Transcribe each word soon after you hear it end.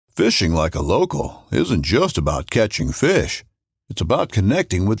Fishing like a local isn't just about catching fish. It's about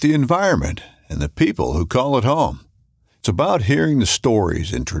connecting with the environment and the people who call it home. It's about hearing the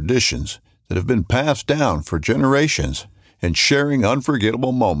stories and traditions that have been passed down for generations and sharing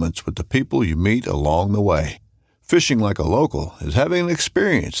unforgettable moments with the people you meet along the way. Fishing like a local is having an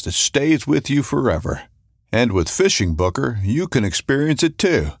experience that stays with you forever. And with Fishing Booker, you can experience it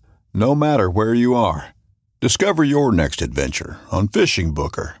too, no matter where you are. Discover your next adventure on Fishing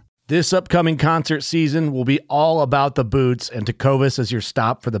Booker. This upcoming concert season will be all about the boots, and Tecovas is your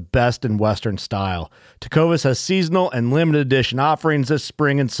stop for the best in Western style. Tecovas has seasonal and limited edition offerings this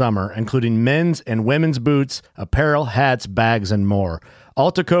spring and summer, including men's and women's boots, apparel, hats, bags, and more.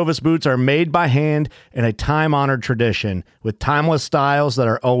 All Tecovas boots are made by hand in a time-honored tradition with timeless styles that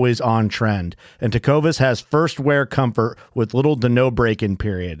are always on trend. And Tecovas has first wear comfort with little to no break-in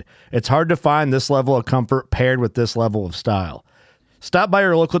period. It's hard to find this level of comfort paired with this level of style. Stop by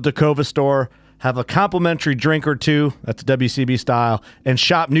your local Tecovas store, have a complimentary drink or two, that's WCB style, and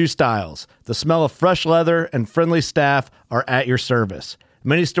shop new styles. The smell of fresh leather and friendly staff are at your service.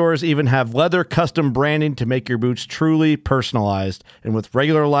 Many stores even have leather custom branding to make your boots truly personalized. And with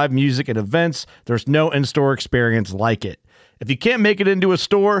regular live music and events, there's no in-store experience like it. If you can't make it into a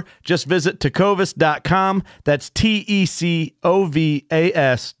store, just visit tecovas.com. That's TECOVAS.com.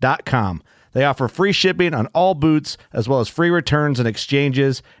 They offer free shipping on all boots, as well as free returns and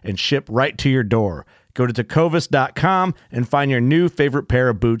exchanges, and ship right to your door. Go to tecovas.com and find your new favorite pair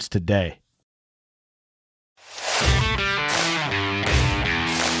of boots today.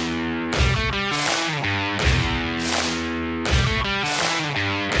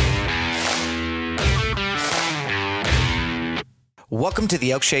 Welcome to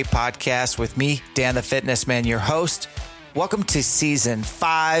the Elkshape Podcast with me, Dan the Fitness Man, your host. Welcome to Season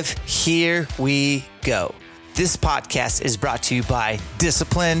 5. Here we go. This podcast is brought to you by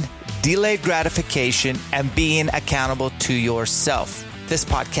discipline, delayed gratification, and being accountable to yourself. This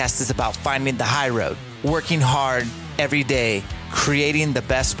podcast is about finding the high road, working hard every day, creating the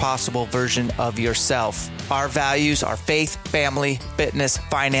best possible version of yourself. Our values are faith, family, fitness,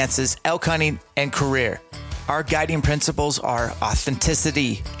 finances, elk hunting, and career. Our guiding principles are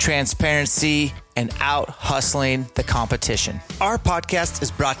authenticity, transparency, and out hustling the competition. Our podcast is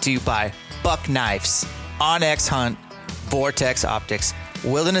brought to you by Buck Knives, Onyx Hunt, Vortex Optics,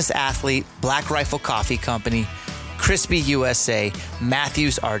 Wilderness Athlete, Black Rifle Coffee Company, Crispy USA,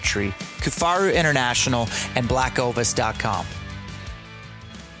 Matthews Archery, Kufaru International, and BlackOvis.com.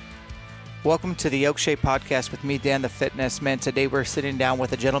 Welcome to the Elkshape Podcast with me, Dan the Fitness Man. Today we're sitting down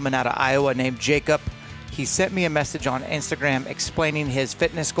with a gentleman out of Iowa named Jacob. He sent me a message on Instagram explaining his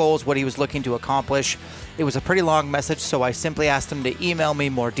fitness goals, what he was looking to accomplish. It was a pretty long message, so I simply asked him to email me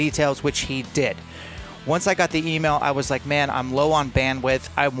more details, which he did. Once I got the email, I was like, man, I'm low on bandwidth.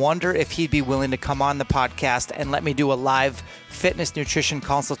 I wonder if he'd be willing to come on the podcast and let me do a live fitness nutrition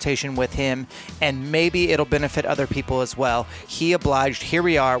consultation with him, and maybe it'll benefit other people as well. He obliged. Here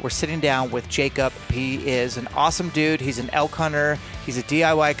we are. We're sitting down with Jacob. He is an awesome dude. He's an elk hunter. He's a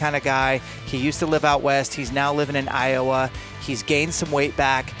DIY kind of guy. He used to live out west. He's now living in Iowa. He's gained some weight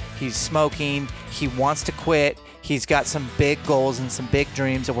back. He's smoking. He wants to quit. He's got some big goals and some big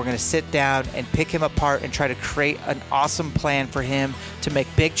dreams, and we're going to sit down and pick him apart and try to create an awesome plan for him to make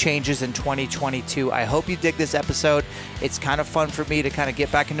big changes in 2022. I hope you dig this episode. It's kind of fun for me to kind of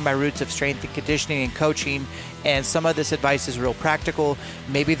get back into my roots of strength and conditioning and coaching, and some of this advice is real practical.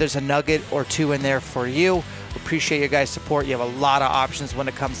 Maybe there's a nugget or two in there for you. Appreciate your guys' support. You have a lot of options when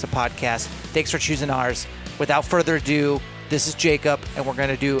it comes to podcasts. Thanks for choosing ours. Without further ado, this is Jacob, and we're going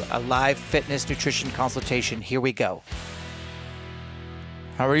to do a live fitness nutrition consultation. Here we go.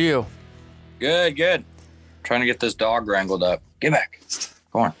 How are you? Good. Trying to get this dog wrangled up. Get back.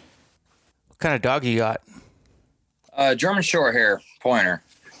 Go on. What kind of dog you got? German short hair pointer.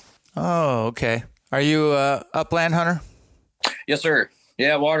 Oh, okay. Are you a upland hunter? Yes, sir.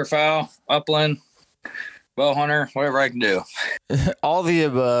 Yeah, waterfowl, upland, bow hunter, whatever I can do. All the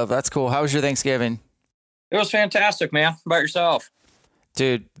above. That's cool. How was your Thanksgiving? It was fantastic, man. How about yourself?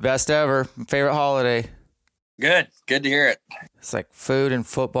 Dude, best ever. Favorite holiday. Good to hear it. It's like food and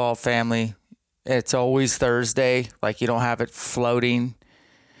football, family. It's always Thursday. Like you don't have it floating.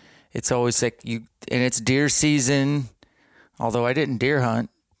 It's always like and it's deer season. Although I didn't deer hunt,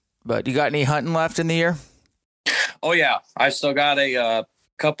 but you got any hunting left in the year? Oh yeah, I still got a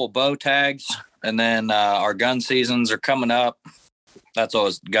couple bow tags, and then our gun seasons are coming up. That's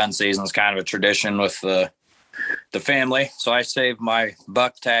always gun season. It's kind of a tradition with the family. So I saved my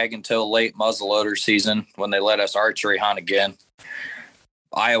buck tag until late muzzleloader season when they let us archery hunt again.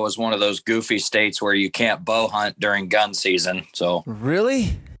 Iowa's one of those goofy states where you can't bow hunt during gun season. So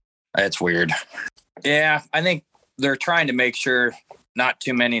really? It's weird. Yeah, I think they're trying to make sure not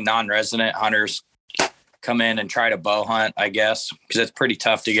too many non-resident hunters come in and try to bow hunt, I guess, because it's pretty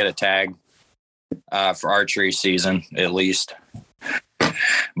tough to get a tag for archery season, at least.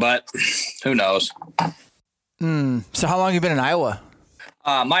 But who knows? So how long have you been in Iowa?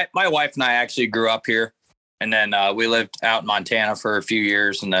 My wife and I actually grew up here, and then we lived out in Montana for a few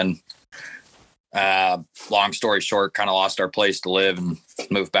years, and then long story short, kind of lost our place to live and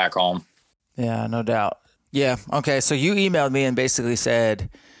moved back home. Yeah, no doubt. Yeah. Okay. So you emailed me and basically said,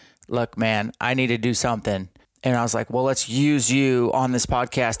 look, man, I need to do something. And I was like, well, let's use you on this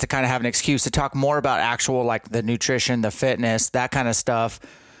podcast to kind of have an excuse to talk more about actual, like the nutrition, the fitness, that kind of stuff,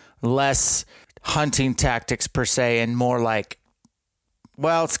 less hunting tactics per se, and more like,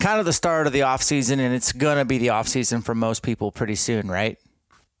 well, it's kind of the start of the off season, and it's going to be the off season for most people pretty soon. Right.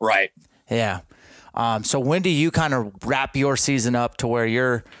 Right. Yeah. So when do you kind of wrap your season up to where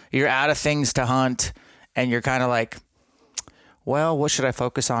you're out of things to hunt and you're kind of like, well, what should I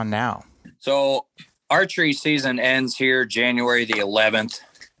focus on now? So archery season ends here January the 11th,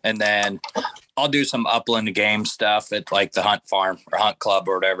 and then I'll do some upland game stuff at like the hunt farm or hunt club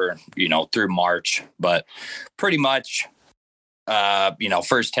or whatever, through March. But pretty much,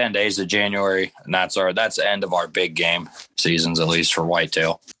 first 10 days of January, and that's the end of our big game seasons, at least for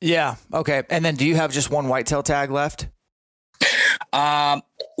whitetail. Yeah. Okay. And then do you have just one whitetail tag left?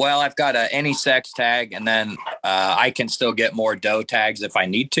 Well, I've got any sex tag, and then I can still get more doe tags if I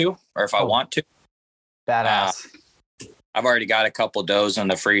need to, or if I want to. Badass. I've already got a couple does in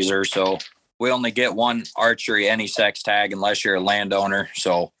the freezer, so we only get one archery any sex tag unless you're a landowner.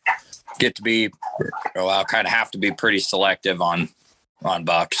 So I'll kind of have to be pretty selective on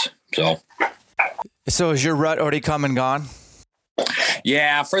bucks. So is your rut already come and gone?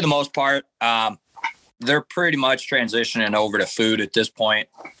 Yeah, for the most part. They're pretty much transitioning over to food at this point.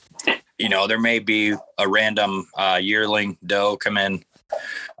 There may be a random yearling doe come into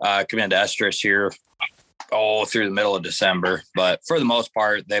estrus here through the middle of December, but for the most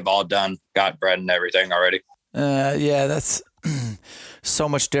part, they've all got bred and everything already. Yeah, that's so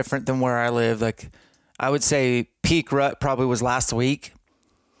much different than where I live. Like, I would say peak rut probably was last week,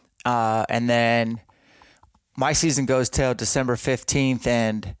 and then my season goes till December 15th,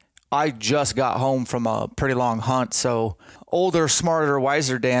 and I just got home from a pretty long hunt. So older, smarter,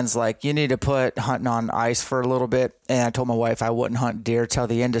 wiser Dan's like, you need to put hunting on ice for a little bit. And I told my wife I wouldn't hunt deer till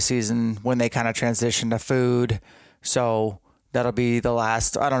the end of season when they kind of transition to food. So that'll be the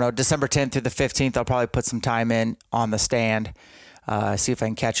last, I don't know, December 10th through the 15th. I'll probably put some time in on the stand, see if I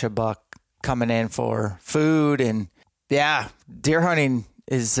can catch a buck coming in for food. And yeah, deer hunting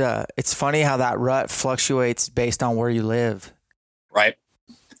is, it's funny how that rut fluctuates based on where you live. Right.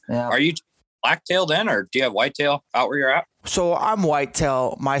 Yeah. Are you blacktail then, or do you have whitetail out where you're at? So I'm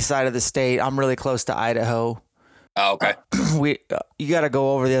whitetail, my side of the state. I'm really close to Idaho. Oh, okay. You got to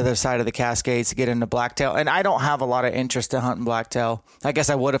go over the other side of the Cascades to get into blacktail. And I don't have a lot of interest in hunting blacktail. I guess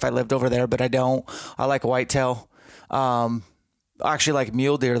I would if I lived over there, but I don't. I like whitetail. I actually like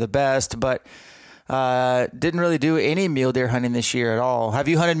mule deer the best, but didn't really do any mule deer hunting this year at all. Have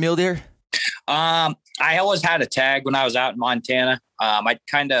you hunted mule deer? I always had a tag when I was out in Montana. I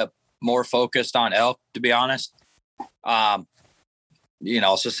kind of more focused on elk, to be honest. So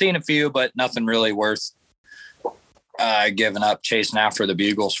seeing a few, but nothing really worth giving up chasing after the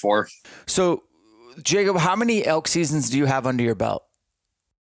bugles for. So, Jacob, how many elk seasons do you have under your belt?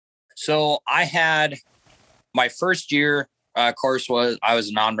 So I had my first year, of course, I was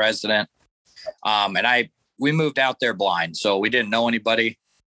a non-resident, and we moved out there blind, so we didn't know anybody.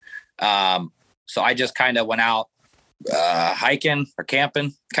 So I just kind of went out hiking or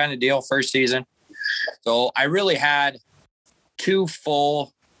camping kind of deal first season. So I really had 2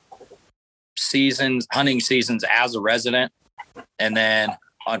 full hunting seasons as a resident. And then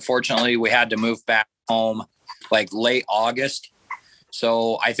unfortunately we had to move back home like late August.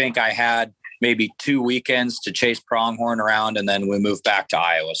 So I think I had maybe 2 weekends to chase pronghorn around, and then we moved back to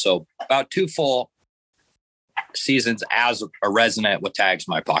Iowa. So about 2 full seasons as a resident with tags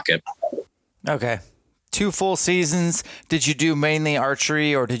in my pocket. Okay. 2 full seasons. Did you do mainly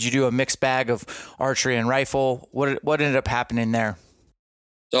archery, or did you do a mixed bag of archery and rifle? What ended up happening there?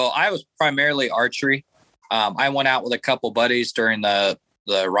 So I was primarily archery. I went out with a couple buddies during the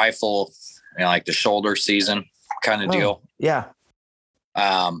rifle, like the shoulder season kind of deal. Yeah.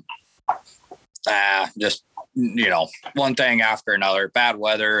 Just, one thing after another, bad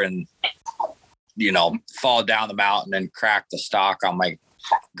weather, and, fall down the mountain and crack the stock on my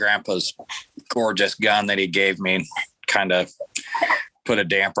grandpa's gorgeous gun that he gave me, kind of put a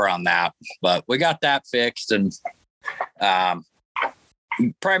damper on that. But we got that fixed, and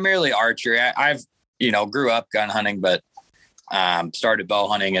Primarily archery. I've grew up gun hunting, but started bow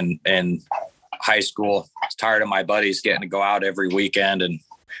hunting in high school. I was tired of my buddies getting to go out every weekend, and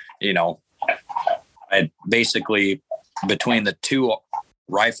I basically between the two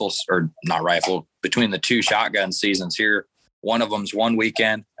between the two shotgun seasons here, one of them's one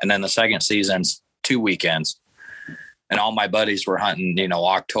weekend, and then the second season's 2 weekends. And all my buddies were hunting,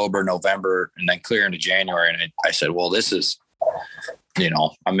 October, November, and then clear into January. And I said, well, this is,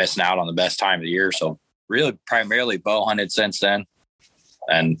 I'm missing out on the best time of the year. So really primarily bow hunted since then.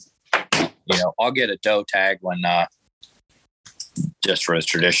 And, I'll get a doe tag when, just for the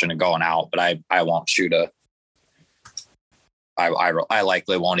tradition of going out, but I won't shoot I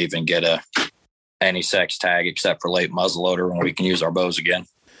likely won't even get any sex tag except for late muzzleloader when we can use our bows again.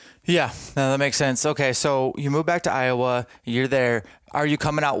 Yeah, no, that makes sense. Okay, so you moved back to Iowa. You're there. Are you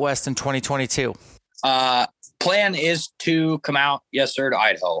coming out west in 2022? Plan is to come out, yes, sir, to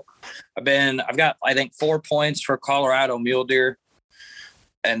Idaho. I've got, I think, 4 points for Colorado mule deer.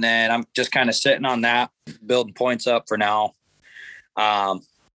 And then I'm just kind of sitting on that, building points up for now. But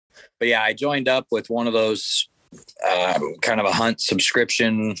yeah, I joined up with one of those kind of a hunt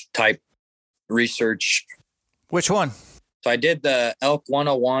subscription type research. Which one? So I did the Elk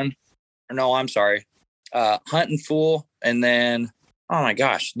 101, or no, I'm sorry, Hunt and Fool, and then, oh my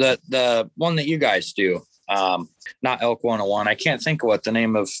gosh, the one that you guys do, not Elk 101. I can't think of what the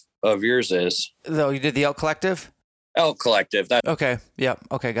name of yours is. Though you did the Elk Collective? Elk Collective. Okay. Yeah.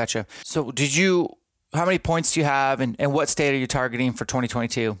 Okay. Gotcha. So how many points do you have, and what state are you targeting for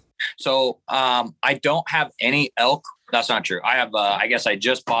 2022? So I don't have any elk. That's not true. I have, I guess I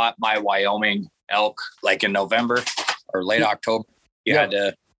just bought my Wyoming elk like in November or late October. You had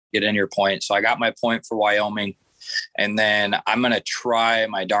to get in your point. So I got my point for Wyoming, and then I'm going to try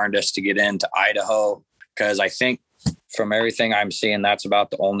my darndest to get into Idaho, because I think from everything I'm seeing, that's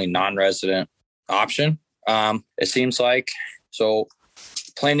about the only non-resident option. It seems like. So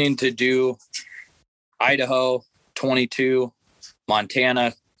planning to do Idaho 22,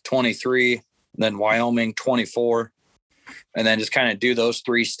 Montana 23, then Wyoming 24, and then just kind of do those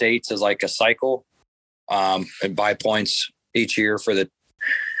 3 states as like a cycle, and buy points each year for the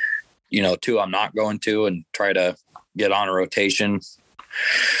 2 I'm not going to, and try to get on a rotation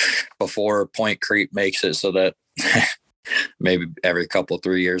before point creep makes it so that maybe every couple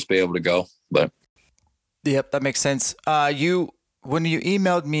 3 years be able to go. But yep, that makes sense. When you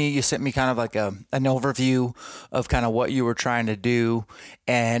emailed me, you sent me kind of like an overview of kind of what you were trying to do.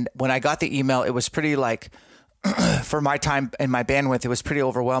 And when I got the email, it was pretty like, for my time and my bandwidth, it was pretty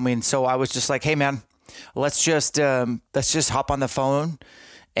overwhelming. So I was just like, hey man, let's just hop on the phone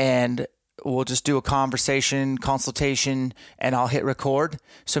and we'll just do a consultation, and I'll hit record.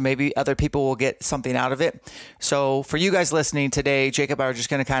 So maybe other people will get something out of it. So for you guys listening today, Jacob and I are just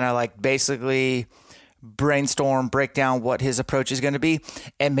going to kind of like basically brainstorm, break down what his approach is going to be,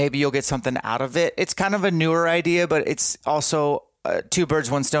 and maybe you'll get something out of it. It's kind of a newer idea, but it's also 2 birds,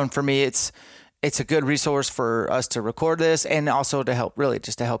 1 stone for me. It's a good resource for us to record this, and also to help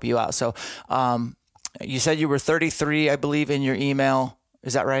you out. So, you said you were 33, I believe, in your email.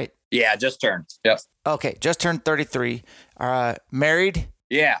 Is that right? Yeah, just turned. Yep. Okay, just turned 33. Married?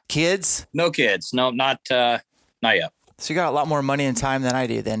 Yeah. Kids? No kids. No, not yet. So you got a lot more money and time than I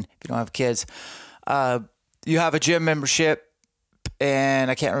do then, if you don't have kids. You have a gym membership,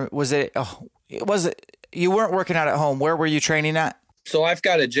 and I can't remember, you weren't working out at home. Where were you training at? So I've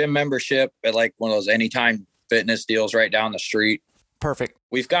got a gym membership at like one of those Anytime Fitness deals right down the street. Perfect.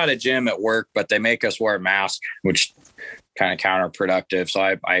 We've got a gym at work, but they make us wear a mask, which kind of counterproductive. So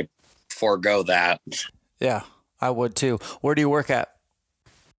I forego that. Yeah, I would too. Where do you work at?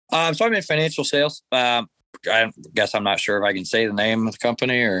 So I'm in financial sales. I guess I'm not sure if I can say the name of the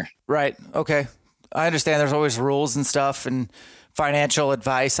company or. Right. Okay. I understand there's always rules and stuff and financial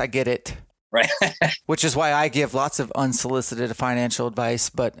advice. I get it. Right. Which is why I give lots of unsolicited financial advice,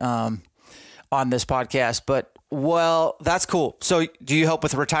 but on this podcast. But well, that's cool. So do you help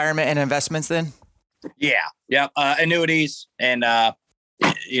with retirement and investments then? Yeah. Yeah. Annuities and,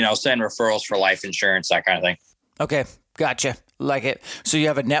 send referrals for life insurance, that kind of thing. Okay. Gotcha. Like it. So you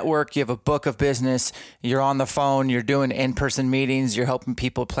have a network, you have a book of business, you're on the phone, you're doing in-person meetings, you're helping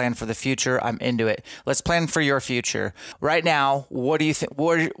people plan for the future. I'm into it. Let's plan for your future. Right now, what do you think?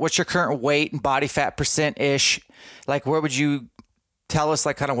 What's your current weight and body fat percent-ish? Like, where would you tell us,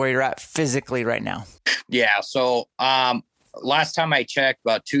 like, kind of where you're at physically right now? Yeah. So last time I checked,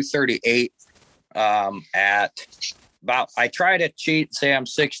 about 238 I try to cheat and say I'm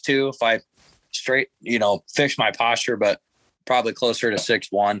 6'2" if I fix my posture, but probably closer to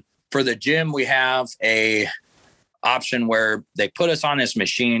 6'1". For the gym, we have a option where they put us on this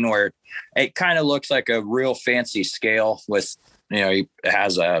machine where it kind of looks like a real fancy scale with, it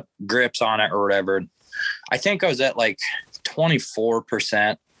has grips on it or whatever. I think I was at like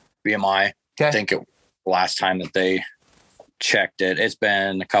 24% BMI. Okay. I think last time that they checked it. It's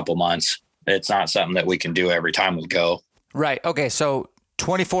been a couple months. It's not something that we can do every time we go. Right. Okay. So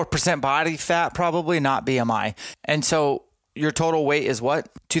 24% body fat, probably not BMI. And so your total weight is what?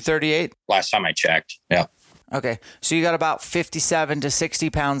 238? Last time I checked. Yeah. Okay. So you got about 57 to 60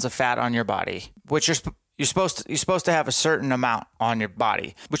 pounds of fat on your body, which you're supposed to have a certain amount on your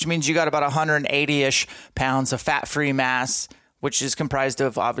body, which means you got about 180-ish pounds of fat-free mass, which is comprised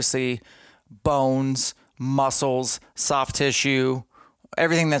of obviously bones, muscles, soft tissue,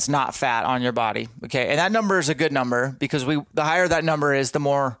 everything that's not fat on your body. Okay. And that number is a good number because the higher that number is, the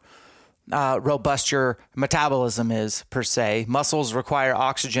more robust your metabolism is per se. Muscles require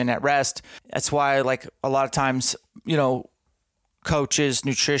oxygen at rest. That's why, like, a lot of times, coaches,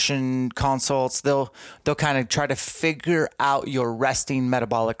 nutrition consults, they'll kind of try to figure out your resting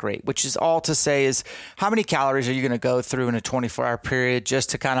metabolic rate, which is all to say is how many calories are you going to go through in a 24-hour period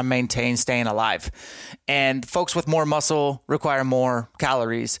just to kind of maintain staying alive. And folks with more muscle require more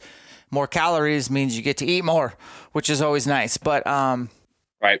calories. More calories means you get to eat more, which is always nice. But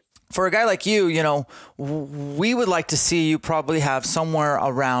right. For a guy like you, we would like to see you probably have somewhere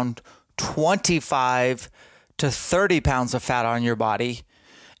around 25 to 30 pounds of fat on your body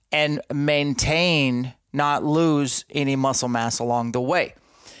and maintain, not lose any muscle mass along the way.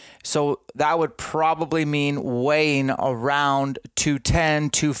 So that would probably mean weighing around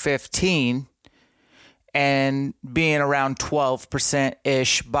 210, 215 and being around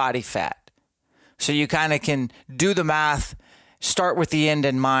 12%-ish body fat. So you kind of can do the math, start with the end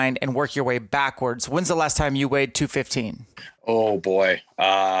in mind and work your way backwards. When's the last time you weighed 215? Oh boy.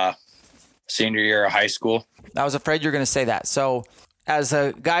 Senior year of high school. I was afraid you were going to say that. So as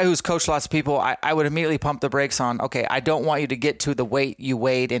a guy who's coached lots of people, I would immediately pump the brakes on, okay, I don't want you to get to the weight you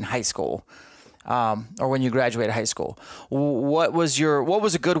weighed in high school or when you graduated high school. What was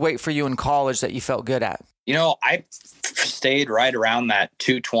a good weight for you in college that you felt good at? I stayed right around that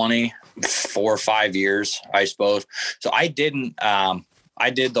 220 4 or 5 years, I suppose. So I didn't, I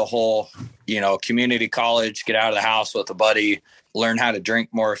did the whole, community college, get out of the house with a buddy, learn how to drink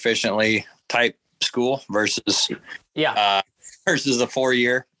more efficiently type school versus the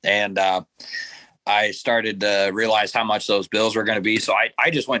 4-year. And I started to realize how much those bills were going to be. So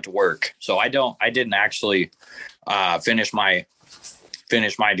I just went to work. So I didn't actually finish my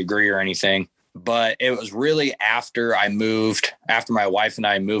degree or anything. But it was really after my wife and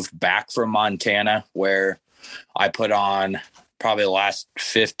I moved back from Montana, where I put on probably the last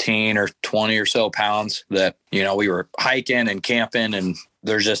 15 or 20 or so pounds that, we were hiking and camping, and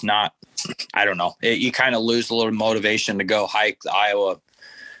there's just not, I don't know, you kind of lose a little motivation to go hike the Iowa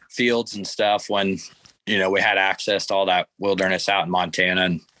fields and stuff when, we had access to all that wilderness out in Montana.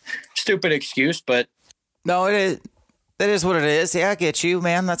 And stupid excuse, but no, it is. That is what it is. Yeah, I get you,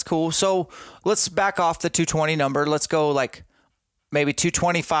 man. That's cool. So let's back off the 220 number. Let's go like maybe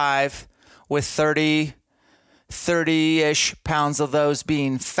 225 with 30-ish pounds of those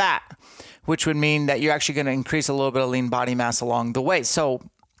being fat, which would mean that you're actually going to increase a little bit of lean body mass along the way. So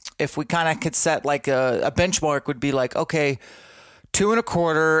if we kind of could set like a benchmark would be like, okay,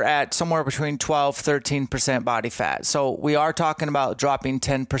 2.25 at somewhere between 12-13% body fat. So we are talking about dropping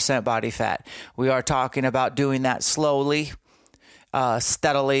 10% body fat. We are talking about doing that slowly,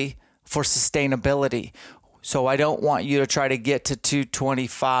 steadily for sustainability. So I don't want you to try to get to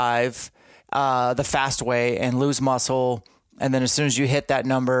 225 the fast way and lose muscle. And then as soon as you hit that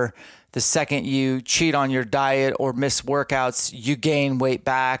number, the second you cheat on your diet or miss workouts, you gain weight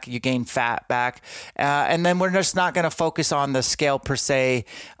back, you gain fat back. And then we're just not going to focus on the scale per se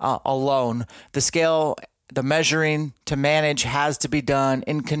alone. The scale, the measuring to manage has to be done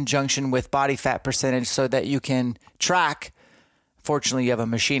in conjunction with body fat percentage so that you can track. Fortunately, you have a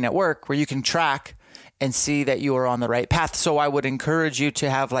machine at work where you can track and see that you are on the right path. So I would encourage you to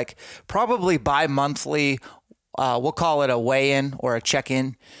have like probably bi-monthly, we'll call it a weigh-in or a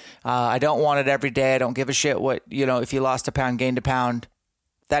check-in. I don't want it every day. I don't give a shit what, if you lost a pound, gained a pound,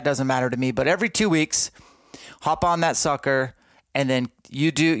 that doesn't matter to me. But every 2 weeks, hop on that sucker, and then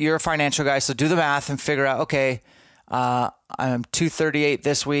you're a financial guy, so do the math and figure out, okay, I'm 238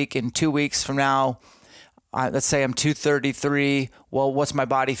 this week. In 2 weeks from now, let's say I'm 233. Well, what's my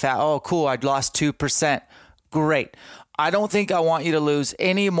body fat? Oh, cool. I'd lost 2%. Great. I don't think I want you to lose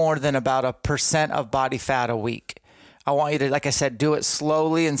any more than about 1% of body fat a week. I want you to, like I said, do it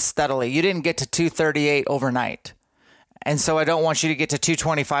slowly and steadily. You didn't get to 238 overnight. And so I don't want you to get to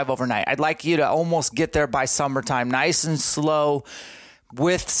 225 overnight. I'd like you to almost get there by summertime, nice and slow,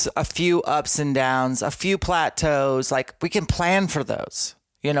 with a few ups and downs, a few plateaus. Like, we can plan for those.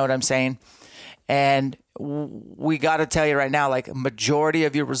 You know what I'm saying? And we got to tell you right now, like, majority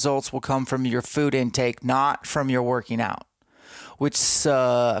of your results will come from your food intake, not from your working out, which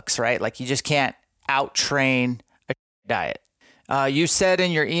sucks, right? Like, you just can't out-train a diet. You said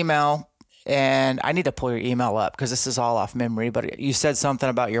in your email, and I need to pull your email up because this is all off memory, but you said something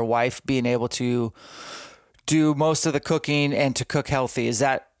about your wife being able to do most of the cooking and to cook healthy. Is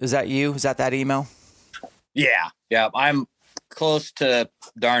that you? Is that email? Yeah. I'm close to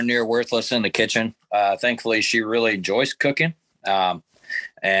darn near worthless in the kitchen. Thankfully, she really enjoys cooking,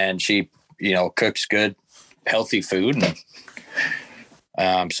 and she, cooks good, healthy food.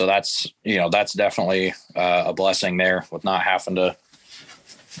 And so that's definitely a blessing there with not having to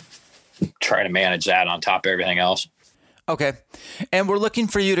try to manage that on top of everything else. Okay. And we're looking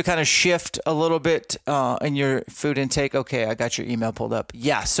for you to kind of shift a little bit in your food intake. Okay, I got your email pulled up.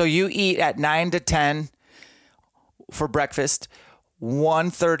 Yeah, so you eat at 9 to 10 for breakfast,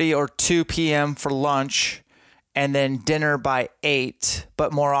 1:30 or 2 p.m. for lunch, and then dinner by 8,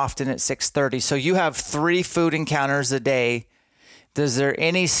 but more often at 6:30. So you have 3 food encounters a day. Is there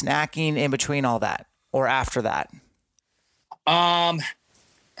any snacking in between all that or after that? I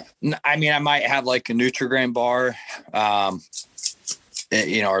mean, I might have like a Nutri-Grain bar, or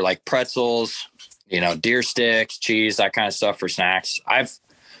like pretzels, deer sticks, cheese, that kind of stuff for snacks.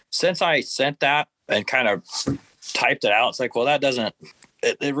 Since I sent that and kind of typed it out, it's like, well,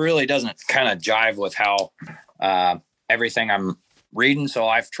 it really doesn't kind of jive with how everything I'm reading. So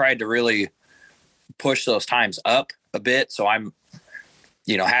I've tried to really push those times up a bit. So I'm,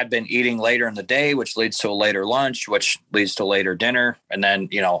 had been eating later in the day, which leads to a later lunch, which leads to a later dinner. And then,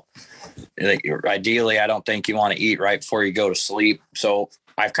 ideally, I don't think you want to eat right before you go to sleep. So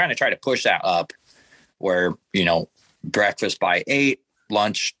I've kind of tried to push that up where, breakfast by 8,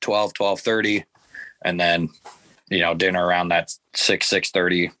 lunch 12:30, and then, dinner around that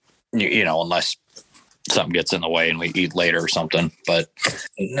 6:30, unless something gets in the way and we eat later or something, but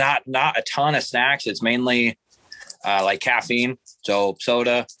not a ton of snacks. It's mainly like caffeine. So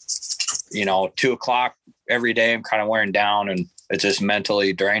soda, 2:00 every day, I'm kind of wearing down and it's just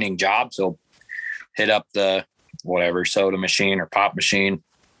mentally draining job. So hit up the whatever soda machine or pop machine.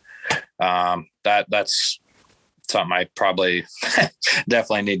 That's something I probably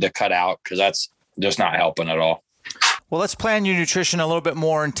definitely need to cut out because that's just not helping at all. Well, let's plan your nutrition a little bit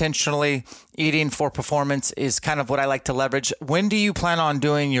more intentionally. Eating for performance is kind of what I like to leverage. When do you plan on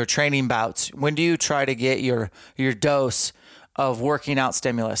doing your training bouts? When do you try to get your dose of working out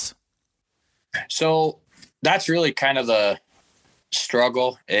stimulus? So that's really kind of the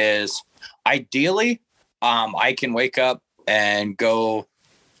struggle is ideally, I can wake up and go,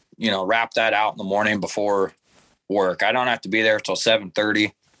 wrap that out in the morning before work. I don't have to be there till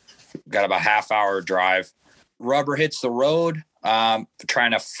 7:30. Got about a half-hour drive. Rubber hits the road.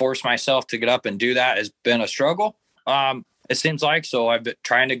 Trying to force myself to get up and do that has been a struggle. It seems like, so I've been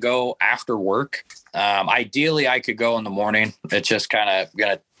trying to go after work. Ideally I could go in the morning. It's just kind of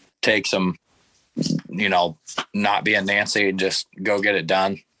going to take some, not being Nancy and just go get it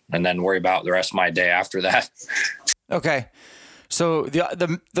done and then worry about the rest of my day after that. Okay. So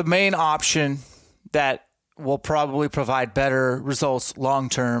the main option that will probably provide better results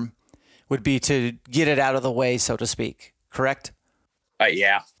long-term would be to get it out of the way, so to speak. Correct?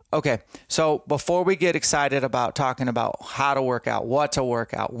 Yeah. Okay. So before we get excited about talking about how to work out, what to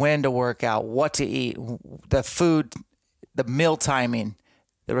work out, when to work out, what to eat, the food, the meal timing,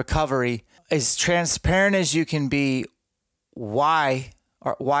 the recovery, as transparent as you can be, why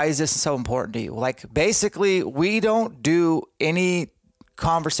is this so important to you? Like, basically, we don't do any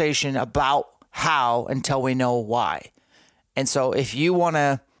conversation about how until we know why. And so if you want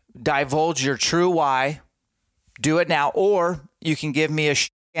to divulge your true why, do it now, or you can give me a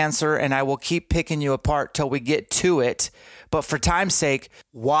answer and I will keep picking you apart till we get to it. But for time's sake,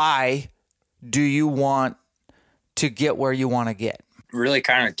 why do you want to get where you want to get? Really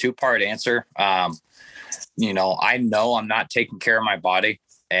kind of a 2-part answer. I know I'm not taking care of my body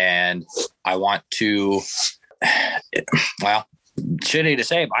and I want to, well, shitty to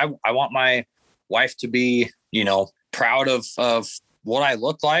say, but I want my wife to be, proud of what I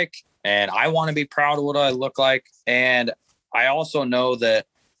look like. And I want to be proud of what I look like. And I also know that,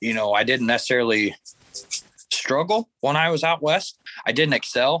 I didn't necessarily struggle when I was out west. I didn't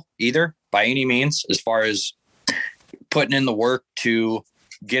excel either by any means, as far as putting in the work to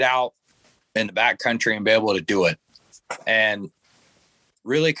get out in the backcountry and be able to do it. And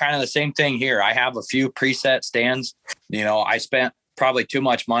really kind of the same thing here. I have a few preset stands. I spent probably too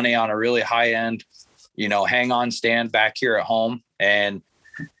much money on a really high end, hang on stand back here at home. And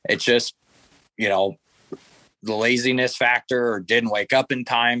it's just, the laziness factor, or didn't wake up in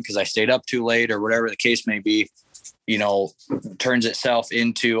time because I stayed up too late, or whatever the case may be, turns itself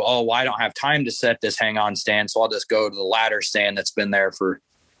into, oh, well, I don't have time to set this hang on stand, so I'll just go to the ladder stand that's been there for,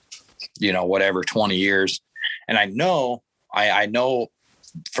 20 years. And I know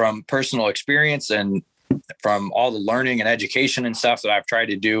from personal experience and from all the learning and education and stuff that I've tried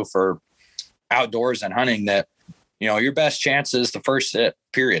to do for outdoors and hunting that, your best chance is the first sit,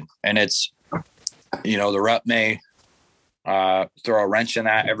 period. And it's, the rut may throw a wrench in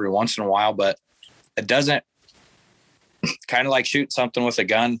that every once in a while, but it doesn't, kind of like shooting something with a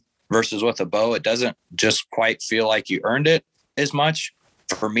gun versus with a bow. It doesn't just quite feel like you earned it as much.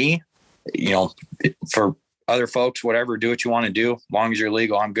 For me, for other folks, whatever, do what you want to do. As long as you're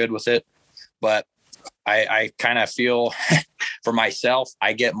legal, I'm good with it. But I kind of feel for myself,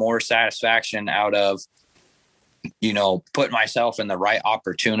 I get more satisfaction out of, putting myself in the right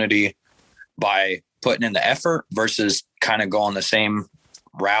opportunity by putting in the effort versus kind of going the same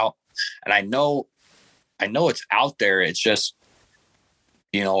route. And I know it's out there. It's just,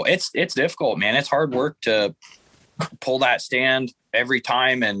 it's difficult, man. It's hard work to pull that stand every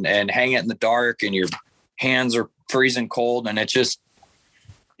time and hang it in the dark, and your hands are freezing cold, and it's just,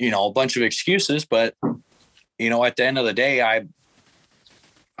 a bunch of excuses. But, at the end of the day,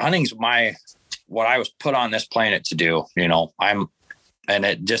 hunting's what I was put on this planet to do. And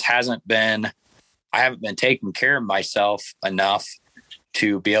it just I haven't been taking care of myself enough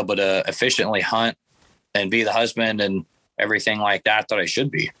to be able to efficiently hunt and be the husband and everything like that I should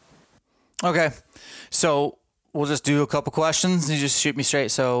be. Okay. So we'll just do a couple questions and you just shoot me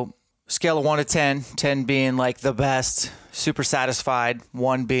straight. So scale of 1 to 10, 10 being like the best, super satisfied,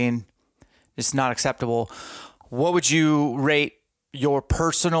 1 being it's not acceptable. What would you rate your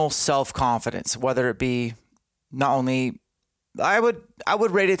personal self-confidence, whether it be not only, I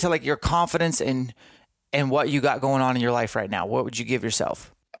would rate it to like your confidence in what you got going on in your life right now. What would you give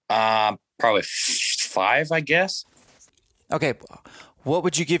yourself? Probably 5, I guess. Okay. What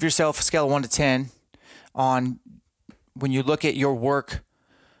would you give yourself a scale of 1 to 10 on when you look at your work?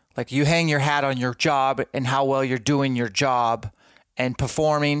 Like you hang your hat on your job and how well you're doing your job and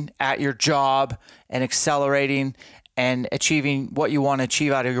performing at your job and accelerating and achieving what you want to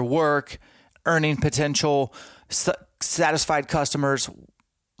achieve out of your work, earning potential, satisfied customers.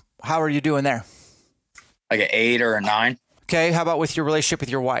 How are you doing there? Like an 8 or a 9. Okay. How about with your relationship with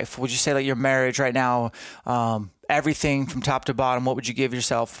your wife? Would you say that your marriage right now, everything from top to bottom, what would you give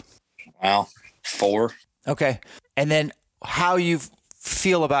yourself? Well, 4. Okay. And then how you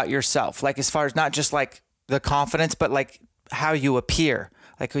feel about yourself, like as far as not just like the confidence, but like how you appear.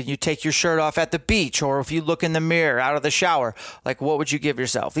 Like when you take your shirt off at the beach, or if you look in the mirror out of the shower, like what would you give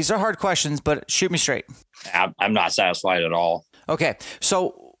yourself? These are hard questions, but shoot me straight. I'm not satisfied at all. Okay.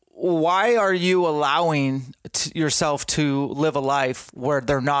 So why are you allowing yourself to live a life where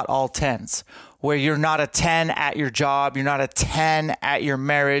they're not all 10s, where you're not a 10 at your job, you're not a 10 at your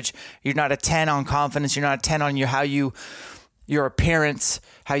marriage, you're not a 10 on confidence, you're not a 10 on your appearance,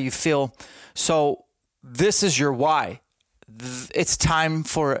 how you feel. So this is your why. It's time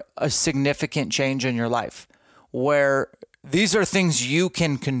for a significant change in your life where these are things you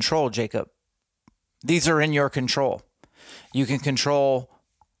can control, Jacob. These are in your control. You can control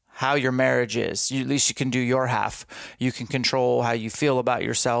how your marriage is. At least you can do your half. You can control how you feel about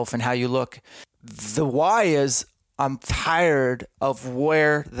yourself and how you look. The why is I'm tired of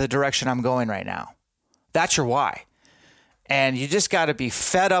where the direction I'm going right now. That's your why. And you just got to be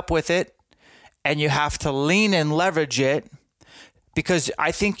fed up with it, and you have to lean and leverage it, because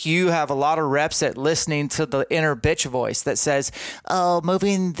I think you have a lot of reps at listening to the inner bitch voice that says, oh,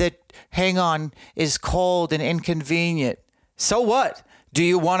 moving the hang on is cold and inconvenient. So what? Do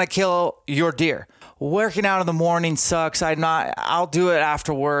you want to kill your deer? Working out in the morning sucks. I'll do it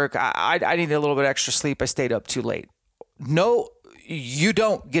after work. I need a little bit extra sleep. I stayed up too late. No, you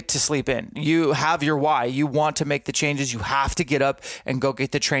don't get to sleep in. You have your why. You want to make the changes. You have to get up and go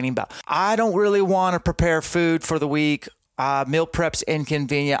get the training belt. I don't really want to prepare food for the week. Meal prep's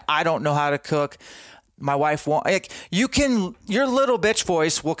inconvenient. I don't know how to cook. My wife won't. Your little bitch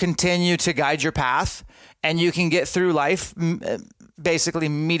voice will continue to guide your path, and you can get through life, basically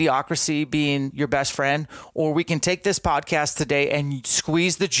mediocrity being your best friend. Or we can take this podcast today and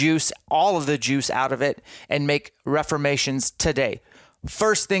squeeze the juice, all of the juice out of it, and make reformations today.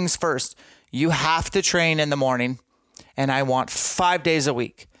 First things first, you have to train in the morning, and I want 5 days a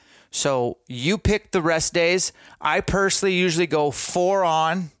week. So you pick the rest days. I personally usually go 4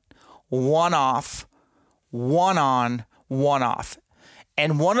 on, 1 off, 1 on, 1 off.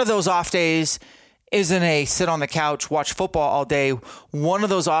 And one of those off days isn't a sit on the couch, watch football all day. One of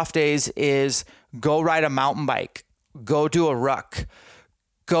those off days is go ride a mountain bike, go do a ruck,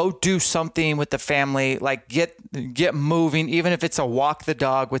 go do something with the family, like get moving, even if it's a walk the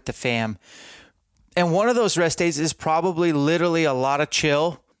dog with the fam. And one of those rest days is probably literally a lot of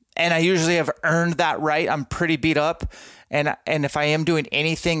chill. And I usually have earned that right. I'm pretty beat up. And if I am doing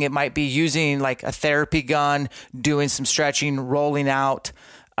anything, it might be using like a therapy gun, doing some stretching, rolling out,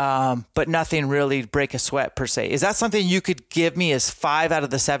 but nothing really break a sweat per se. Is that something you could give me as 5 out of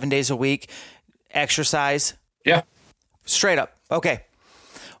the 7 days a week exercise? Yeah. Straight up. Okay.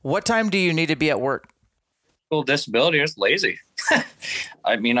 What time do you need to be at work? Full disability, it's lazy.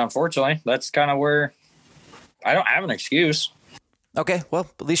 I mean, unfortunately, that's kind of where I don't have an excuse. Okay. Well,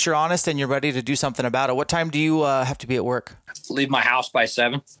 at least you're honest and you're ready to do something about it. What time do you have to be at work? Leave my house by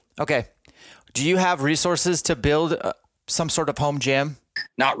 7. Okay. Do you have resources to build some sort of home gym?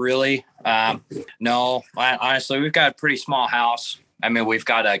 Not really. No, honestly, we've got a pretty small house. I mean, we've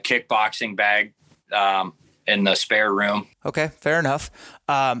got a kickboxing bag in the spare room. Okay, fair enough.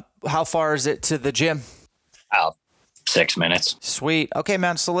 How far is it to the gym? 6 minutes. Sweet. Okay,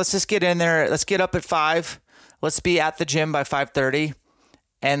 man. So let's just get in there. Let's get up at 5. Let's be at the gym by 5:30,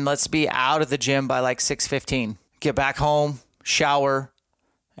 and let's be out of the gym by like 6:15. Get back home, shower,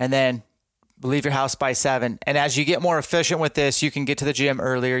 and then leave your house by 7. And as you get more efficient with this, you can get to the gym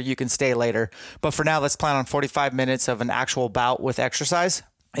earlier. You can stay later. But for now, let's plan on 45 minutes of an actual bout with exercise.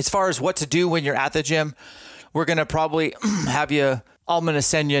 As far as what to do when you're at the gym, we're going to probably have you, I'm going to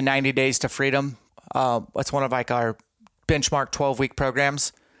send you 90 Days to Freedom. That's one of like our benchmark 12-week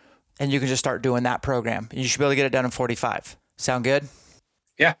programs. And you can just start doing that program. You should be able to get it done in 45. Sound good?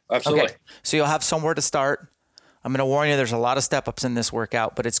 Yeah, absolutely. Okay. So you'll have somewhere to start. I'm going to warn you, there's a lot of step-ups in this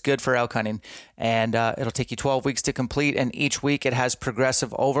workout, but it's good for elk hunting. And it'll take you 12 weeks to complete, and each week it has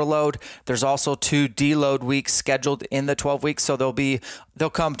progressive overload. There's also 2 deload weeks scheduled in the 12 weeks, so they'll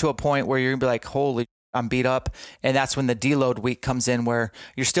come to a point where you're going to be like, holy, I'm beat up. And that's when the deload week comes in, where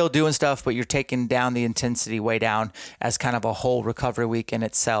you're still doing stuff, but you're taking down the intensity way down as kind of a whole recovery week in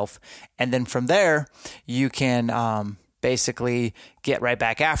itself. And then from there, you can basically get right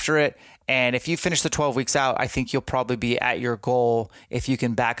back after it. And if you finish the 12 weeks out, I think you'll probably be at your goal if you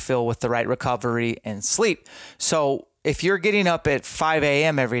can backfill with the right recovery and sleep. So if you're getting up at 5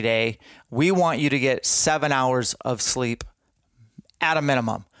 a.m. every day, we want you to get 7 hours of sleep at a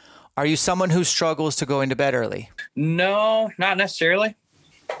minimum. Are you someone who struggles to go into bed early? No, not necessarily.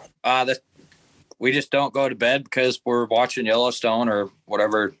 We just don't go to bed because we're watching Yellowstone or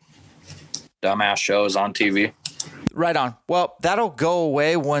whatever dumbass shows on TV. Right on. Well, that'll go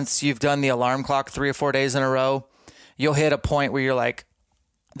away once you've done the alarm clock 3 or 4 days in a row. You'll hit a point where you're like,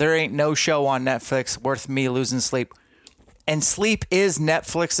 there ain't no show on Netflix worth me losing sleep. And sleep is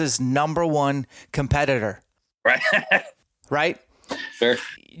Netflix's #1 competitor. Right. Right? Sure.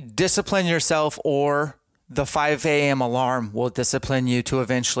 Discipline yourself, or the 5 a.m. alarm will discipline you to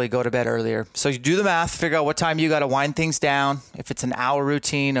eventually go to bed earlier. So you do the math, figure out what time you got to wind things down. If it's an hour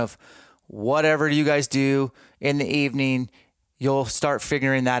routine of whatever you guys do in the evening, you'll start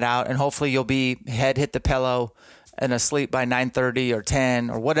figuring that out, and hopefully you'll be hit the pillow and asleep by 9:30 or 10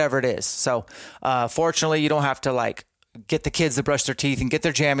 or whatever it is. So fortunately, you don't have to like get the kids to brush their teeth and get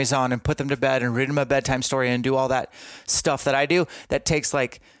their jammies on and put them to bed and read them a bedtime story and do all that stuff that I do. That takes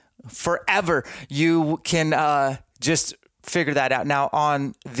like forever. You can just figure that out. Now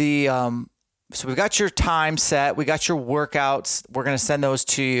on the so we got your time set. We got your workouts. We're going to send those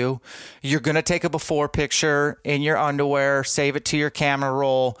to you. You're going to take a before picture in your underwear, save it to your camera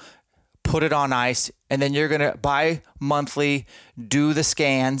roll, put it on ice, and then you're going to bi-monthly do the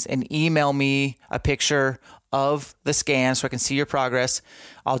scans and email me a picture of the scan so I can see your progress.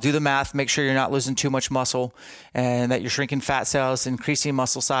 I'll do the math, make sure you're not losing too much muscle and that you're shrinking fat cells, increasing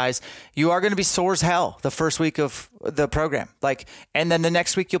muscle size. You are going to be sore as hell the first week of the program. And then the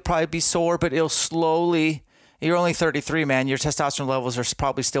next week you'll probably be sore, but it'll slowly, you're only 33, man. Your testosterone levels are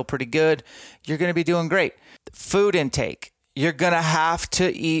probably still pretty good. You're going to be doing great. Food intake. You're going to have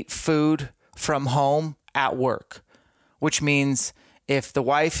to eat food from home at work, which means if the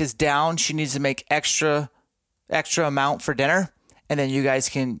wife is down, she needs to make extra amount for dinner, and then you guys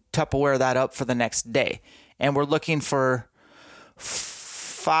can Tupperware that up for the next day. And we're looking for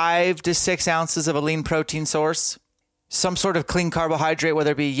 5 to 6 ounces of a lean protein source, some sort of clean carbohydrate,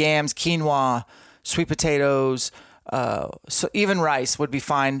 whether it be yams, quinoa, sweet potatoes, So even rice would be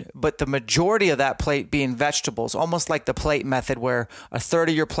fine, but the majority of that plate being vegetables, almost like the plate method where a third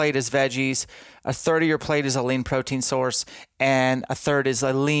of your plate is veggies, a third of your plate is a lean protein source, and a third is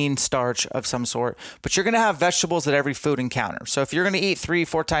a lean starch of some sort. But you're going to have vegetables at every food encounter. So if you're going to eat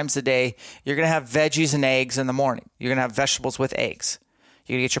 3-4 times a day, you're going to have veggies and eggs in the morning. You're going to have vegetables with eggs.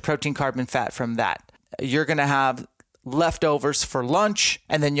 You're going to get your protein, carb, and fat from that. You're going to have leftovers for lunch,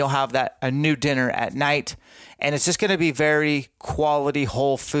 and then you'll have a new dinner at night. And it's just going to be very quality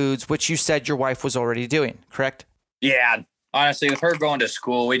whole foods, which you said your wife was already doing, correct? Yeah. Honestly, with her going to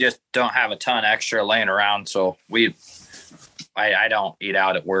school, we just don't have a ton extra laying around. So I don't eat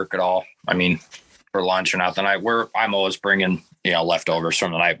out at work at all. I mean, for lunch or nothing. I'm always bringing, leftovers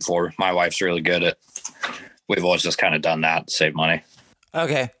from the night before. My wife's really good at, we've always just kind of done that to save money.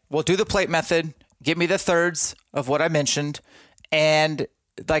 Okay. We'll do the plate method. Give me the thirds of what I mentioned. And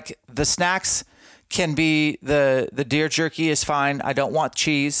like the snacks can be the deer jerky is fine. I don't want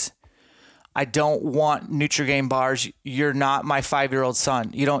cheese. I don't want Nutri-Grain bars. You're not my 5-year-old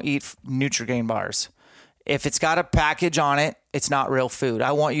son. You don't eat Nutri-Grain bars. If it's got a package on it, it's not real food.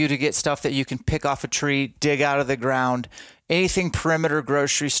 I want you to get stuff that you can pick off a tree, dig out of the ground, anything perimeter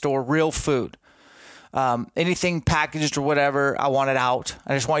grocery store, real food. Anything packaged or whatever, I want it out.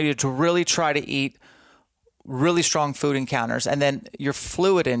 I just want you to really try to eat really strong food encounters. And then your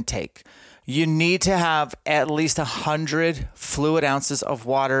fluid intake. You need to have at least 100 fluid ounces of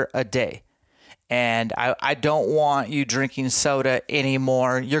water a day. And I don't want you drinking soda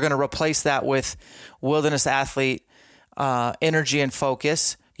anymore. You're going to replace that with Wilderness Athlete Energy and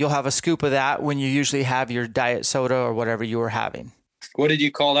Focus. You'll have a scoop of that when you usually have your diet soda or whatever you were having. What did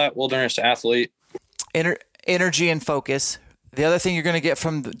you call that? Wilderness Athlete? Energy and Focus. The other thing you're going to get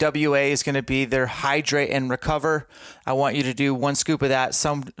from WA is going to be their Hydrate and Recover. I want you to do 1 scoop of that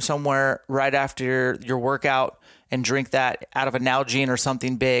somewhere right after your workout and drink that out of a Nalgene or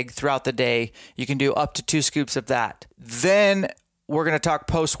something big throughout the day. You can do up to 2 scoops of that. Then we're going to talk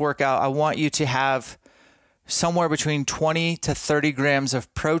post-workout. I want you to have somewhere between 20 to 30 grams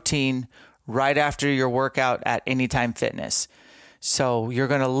of protein right after your workout at Anytime Fitness. So you're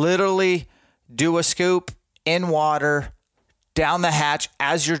going to literally do a scoop in water down the hatch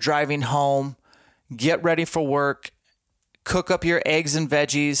as you're driving home, get ready for work, cook up your eggs and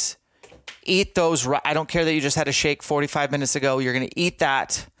veggies, eat those. I don't care that you just had a shake 45 minutes ago. You're going to eat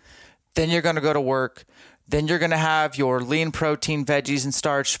that. Then you're going to go to work. Then you're going to have your lean protein, veggies, and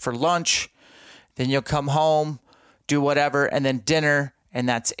starch for lunch. Then you'll come home, do whatever, and then dinner, and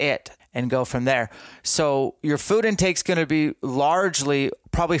that's it, and go from there. So your food intake's going to be largely,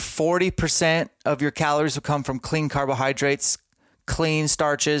 probably 40% of your calories will come from clean carbohydrates, clean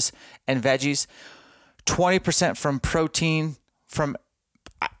starches, and veggies. 20% from protein, from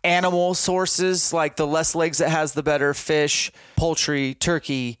animal sources, like the less legs it has, the better. Fish, poultry,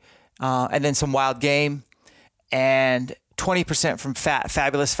 turkey, and then some wild game. And 20% from fat,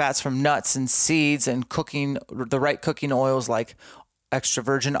 fabulous fats from nuts and seeds, and cooking, the right cooking oils like extra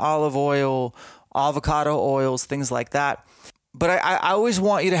virgin olive oil, avocado oils, things like that. But I always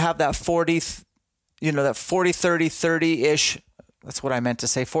want you to have that 40, that 40, 30, 30-ish. That's what I meant to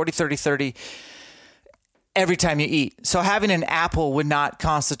say. 40, 30, 30 every time you eat. So having an apple would not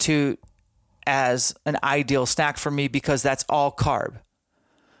constitute as an ideal snack for me because that's all carb.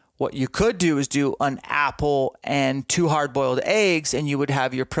 What you could do is do an apple and 2 hard-boiled eggs, and you would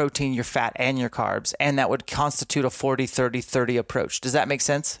have your protein, your fat, and your carbs, and that would constitute a 40, 30, 30 approach. Does that make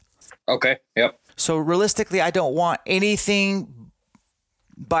sense? Okay, yep. So realistically, I don't want anything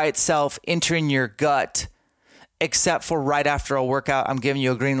by itself entering your gut except for right after a workout. I'm giving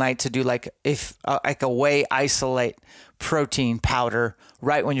you a green light to do like a whey isolate protein powder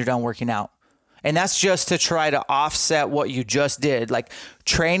right when you're done working out. And that's just to try to offset what you just did. Like,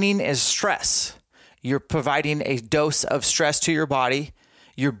 training is stress. You're providing a dose of stress to your body.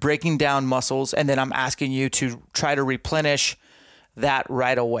 You're breaking down muscles. And then I'm asking you to try to replenish that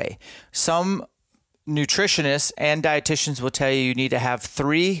right away. Some nutritionists and dietitians will tell you need to have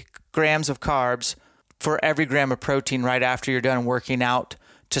 3 grams of carbs for every gram of protein right after you're done working out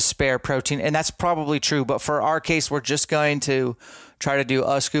to spare protein. And that's probably true. But for our case, we're just going to try to do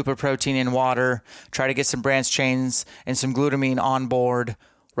a scoop of protein in water, try to get some branched chains and some glutamine on board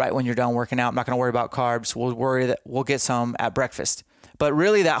right when you're done working out. I'm not going to worry about carbs. We'll worry that we'll get some at breakfast. But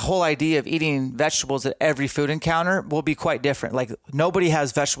really, that whole idea of eating vegetables at every food encounter will be quite different. Like, nobody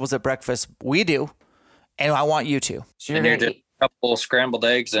has vegetables at breakfast. We do. And I want you to. So you're going to eat a couple scrambled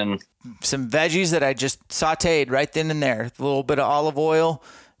eggs and some veggies that I just sauteed right then and there. A little bit of olive oil,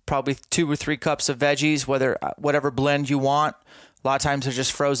 probably 2 or 3 cups of veggies, whatever blend you want. A lot of times they're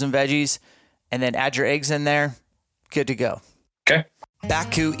just frozen veggies, and then add your eggs in there, good to go. Okay.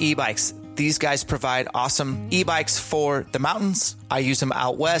 Bakcou e-bikes. These guys provide awesome e-bikes for the mountains. I use them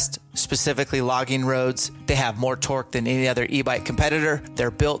out west, specifically logging roads. They have more torque than any other e-bike competitor. They're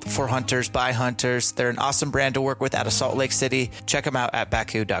built for hunters by hunters. They're an awesome brand to work with out of Salt Lake City. Check them out at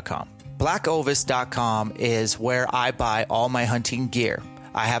bakcou.com. blackovis.com is where I buy all my hunting gear.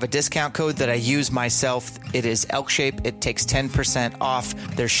 I have a discount code that I use myself. It is Elkshape. It takes 10% off.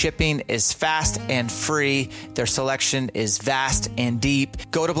 Their shipping is fast and free. Their selection is vast and deep.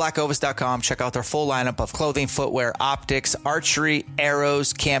 Go to blackovis.com. Check out their full lineup of clothing, footwear, optics, archery,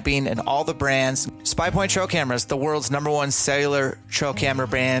 arrows, camping, and all the brands. SpyPoint Trail Cameras, the world's #1 cellular trail camera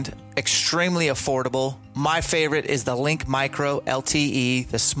brand. Extremely affordable. My favorite is the Link Micro LTE,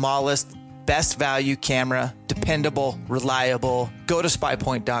 the smallest, best value camera, dependable, reliable. Go to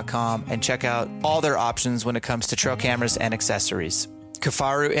spypoint.com and check out all their options when it comes to trail cameras and accessories.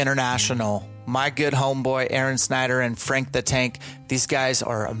 Kifaru International, my good homeboy Aaron Snyder and Frank the Tank. These guys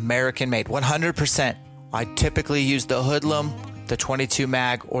are American made, 100%. I typically use the Hoodlum, the 22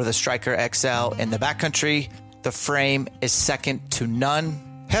 mag, or the Striker XL in the backcountry. The frame is second to none.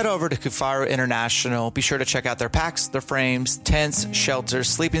 Head over to Kifaru International. Be sure to check out their packs, their frames, tents, shelters,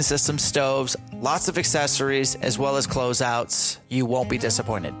 sleeping systems, stoves, lots of accessories, as well as closeouts. You won't be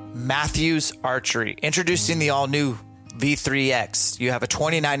disappointed. Matthews Archery, introducing the all-new V3X. You have a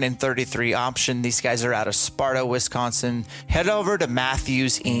 29 and 33 option. These guys are out of Sparta, Wisconsin. Head over to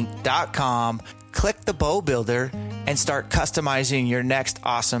MatthewsInc.com, click the bow builder, and start customizing your next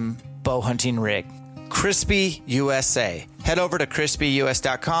awesome bow hunting rig. Crispy USA. Head over to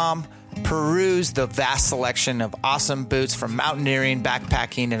crispyus.com, peruse the vast selection of awesome boots from mountaineering,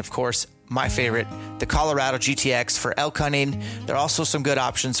 backpacking, and of course, my favorite, the Colorado GTX for elk hunting. There are also some good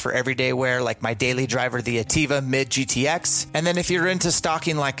options for everyday wear, like my daily driver, the Ativa Mid GTX. And then if you're into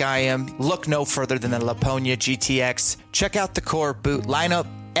stocking like I am, look no further than the Laponia GTX. Check out the core boot lineup.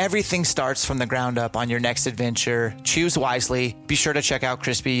 Everything starts from the ground up on your next adventure. Choose wisely. Be sure to check out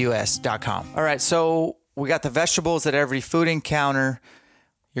crispyus.com. All right, so we got the vegetables at every food encounter.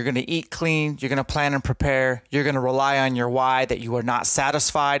 You're going to eat clean. You're going to plan and prepare. You're going to rely on your why, that you are not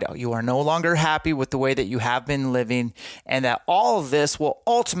satisfied. You are no longer happy with the way that you have been living, and that all of this will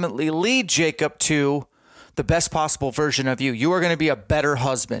ultimately lead Jacob to the best possible version of you. You are going to be a better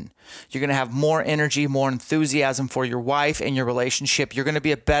husband. You're going to have more energy, more enthusiasm for your wife and your relationship. You're going to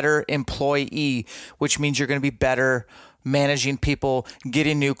be a better employee, which means you're going to be better managing people,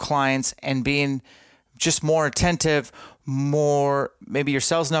 getting new clients, and being just more attentive, maybe your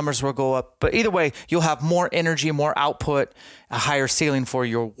sales numbers will go up. But either way, you'll have more energy, more output, a higher ceiling for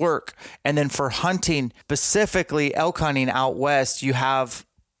your work. And then for hunting, specifically elk hunting out west, you have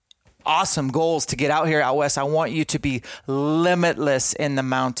awesome goals to get out here out west. I want you to be limitless in the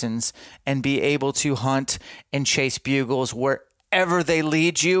mountains and be able to hunt and chase bugles wherever they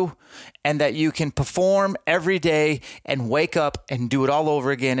lead you, and that you can perform every day and wake up and do it all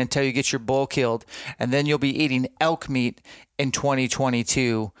over again until you get your bull killed. And then you'll be eating elk meat in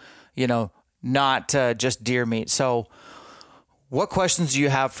 2022, not just deer meat. So what questions do you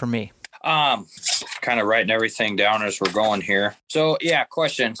have for me? Kind of writing everything down as we're going here. So yeah,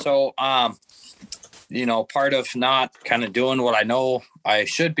 question. So, part of not kind of doing what I know I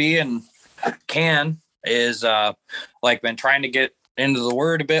should be and can is, been trying to get into the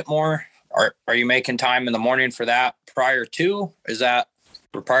word a bit more. Are you making time in the morning for that prior to? Is that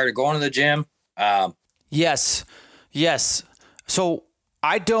prior to going to the gym? Yes. So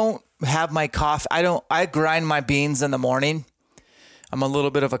I don't have my coffee. I grind my beans in the morning. I'm a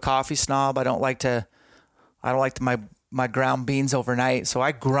little bit of a coffee snob. I don't like my ground beans overnight. So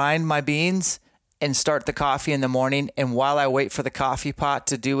I grind my beans and start the coffee in the morning. And while I wait for the coffee pot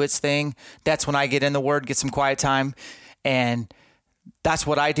to do its thing, that's when I get in the word, get some quiet time. And that's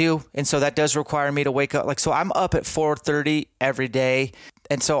what I do. And so that does require me to wake up. So I'm up at 4:30 every day.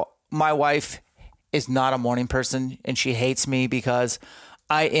 And so my wife is not a morning person, and she hates me because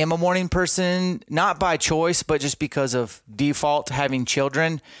I am a morning person, not by choice, but just because of default, having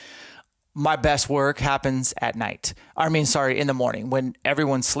children. My best work happens at night. In the morning. When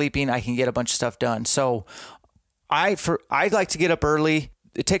everyone's sleeping, I can get a bunch of stuff done. So I like to get up early.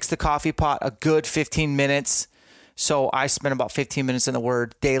 It takes the coffee pot a good 15 minutes. So I spend about 15 minutes in the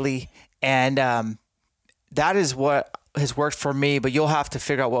word daily. And that is what has worked for me, but you'll have to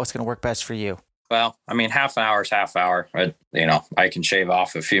figure out what's going to work best for you. Well, half an hour is half hour. I can shave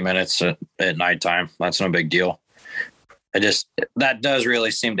off a few minutes at nighttime. That's no big deal. That does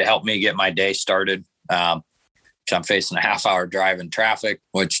really seem to help me get my day started. I'm facing a half hour drive in traffic,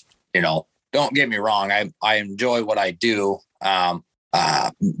 which, don't get me wrong. I enjoy what I do.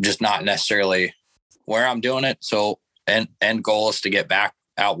 Just not necessarily where I'm doing it. So end goal is to get back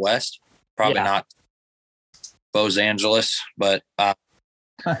out west. Probably not Los Angeles, but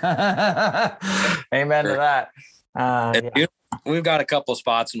amen to that. We've got a couple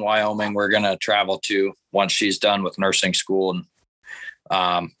spots in Wyoming we're going to travel to once she's done with nursing school and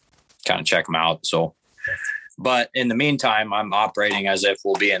kind of check them out. So, but in the meantime, I'm operating as if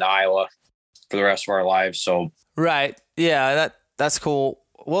we'll be in Iowa for the rest of our lives. So, right. Yeah, that's cool.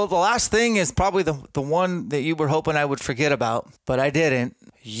 Well, the last thing is probably the one that you were hoping I would forget about, but I didn't.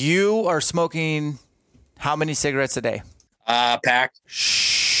 You are smoking how many cigarettes a day? Pack.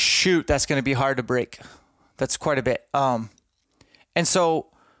 Shoot, that's going to be hard to break. That's quite a bit. And so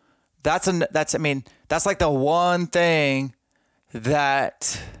that's like the one thing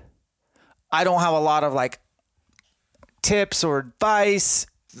that I don't have a lot of like tips or advice.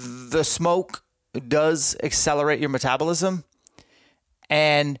 The smoke does accelerate your metabolism.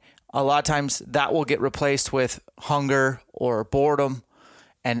 And a lot of times that will get replaced with hunger or boredom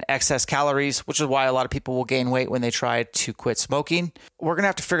and excess calories, which is why a lot of people will gain weight when they try to quit smoking. We're going to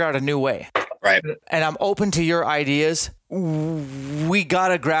have to figure out a new way. Right. And I'm open to your ideas. We got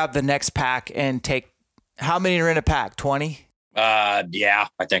to grab the next pack and take, how many are in a pack? 20? Yeah,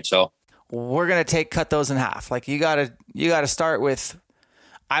 I think so. We're going to cut those in half. Like you got to start with,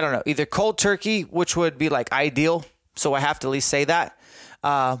 I don't know, either cold turkey, which would be like ideal. So I have to at least say that.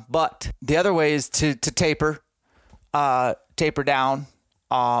 But the other way is to taper down,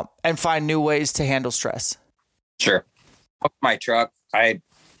 and find new ways to handle stress. Sure. My truck, I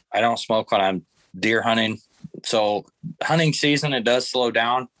don't smoke when I'm deer hunting. So hunting season, it does slow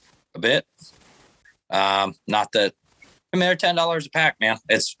down a bit. Not that, they're $10 a pack, man.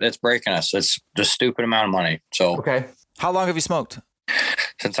 It's breaking us. It's just a stupid amount of money. So, okay. How long have you smoked?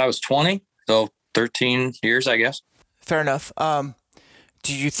 Since I was 20. So 13 years, I guess. Fair enough.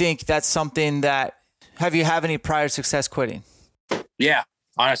 Do you think that's something that, have you had any prior success quitting? Yeah.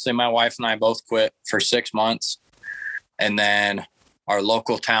 Honestly, my wife and I both quit for 6 months. And then our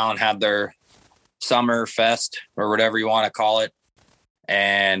local town had their summer fest or whatever you want to call it.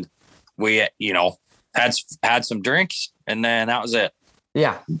 And we, had some drinks and then that was it.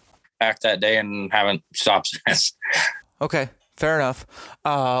 Yeah. Back that day and haven't stopped since. Okay. Fair enough.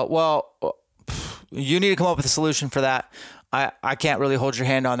 Well, you need to come up with a solution for that. I can't really hold your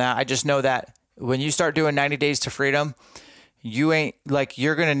hand on that. I just know that when you start doing 90 days to freedom, you're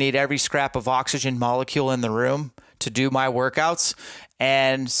going to need every scrap of oxygen molecule in the room to do my workouts.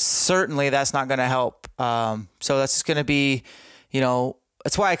 And certainly that's not going to help. So that's just going to be,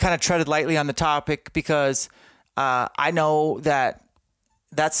 that's why I kind of treaded lightly on the topic, because I know that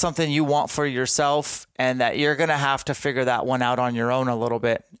that's something you want for yourself and that you're going to have to figure that one out on your own a little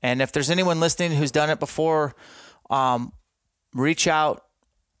bit. And if there's anyone listening who's done it before, reach out.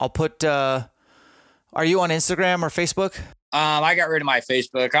 I'll put, are you on Instagram or Facebook? I got rid of my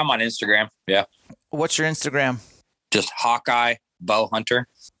Facebook. I'm on Instagram. Yeah. What's your Instagram? Just Hawkeye Bow Hunter.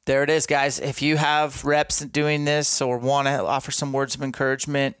 There it is, guys. If you have reps doing this or want to offer some words of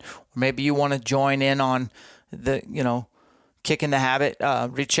encouragement, or maybe you want to join in on the, kicking the habit,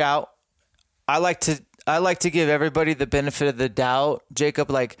 reach out. I like to give everybody the benefit of the doubt.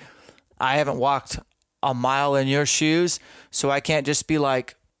 Jacob, like, I haven't walked a mile in your shoes, so I can't just be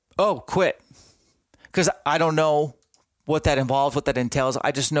like, oh, quit. Because I don't know what that involves, what that entails.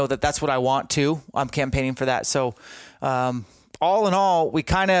 I just know that that's what I want to. I'm campaigning for that. So all in all, we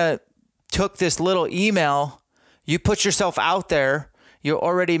kind of took this little email. You put yourself out there. You're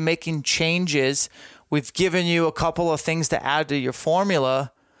already making changes. We've given you a couple of things to add to your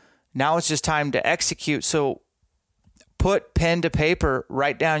formula. Now it's just time to execute. So put pen to paper,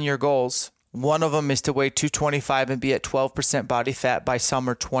 write down your goals. One of them is to weigh 225 and be at 12% body fat by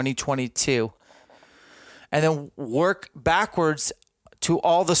summer 2022. And then work backwards to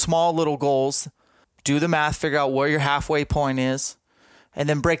all the small little goals. Do the math, figure out where your halfway point is, and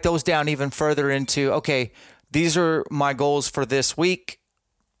then break those down even further into, okay, these are my goals for this week.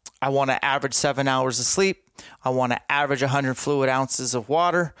 I want to average 7 hours of sleep. I want to average 100 fluid ounces of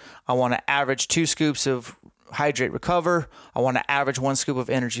water. I want to average 2 scoops of hydrate recover. I want to average 1 scoop of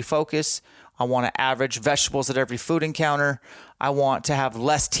energy focus. I want to average vegetables at every food encounter. I want to have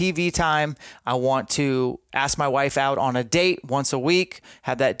less TV time. I want to ask my wife out on a date once a week,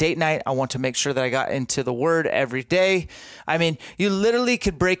 have that date night. I want to make sure that I got into the Word every day. I mean, you literally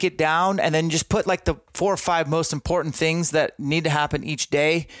could break it down and then just put like the 4 or 5 most important things that need to happen each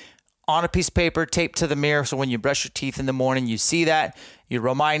day on a piece of paper, taped to the mirror. So when you brush your teeth in the morning, you see that, you're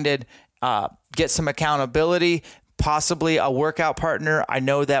reminded, get some accountability, possibly a workout partner. I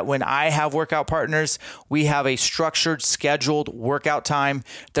know that when I have workout partners, we have a structured, scheduled workout time.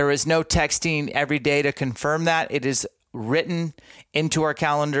 There is no texting every day to confirm that. It is written into our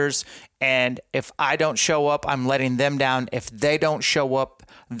calendars. And if I don't show up, I'm letting them down. If they don't show up,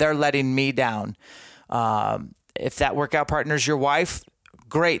 they're letting me down. If that workout partner is your wife,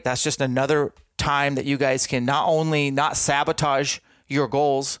 great. That's just another time that you guys can not only not sabotage your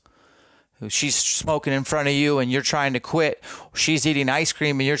goals. She's smoking in front of you and you're trying to quit. She's eating ice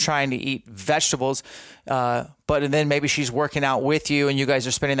cream and you're trying to eat vegetables. But then maybe she's working out with you and you guys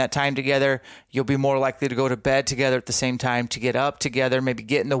are spending that time together. You'll be more likely to go to bed together at the same time, to get up together, maybe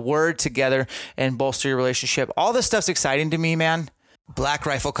get in the word together and bolster your relationship. All this stuff's exciting to me, man. Black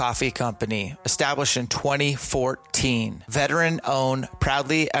Rifle Coffee Company, established in 2014. Veteran-owned,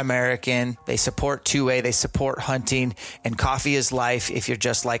 proudly American. They support 2A, they support hunting, and coffee is life if you're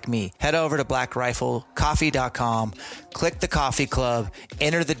just like me. Head over to blackriflecoffee.com, click the coffee club,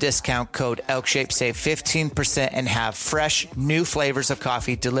 enter the discount code ElkShape, save 15%, and have fresh, new flavors of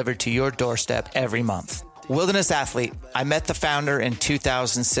coffee delivered to your doorstep every month. Wilderness Athlete. I met the founder in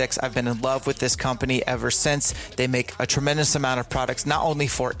 2006. I've been in love with this company ever since. They make a tremendous amount of products, not only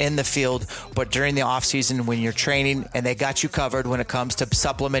for in the field, but during the off season when you're training, and they got you covered when it comes to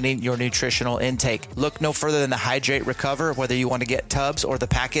supplementing your nutritional intake. Look no further than the Hydrate Recover, whether you want to get tubs or the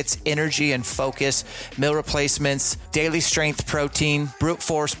packets, energy and focus, meal replacements, daily strength protein, brute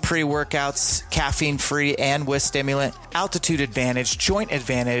force pre-workouts, caffeine free and with stimulant, altitude advantage, joint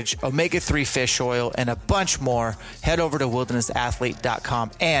advantage, omega-3 fish oil, and a bunch more. Head over to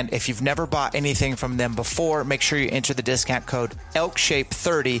wildernessathlete.com. And if you've never bought anything from them before, make sure you enter the discount code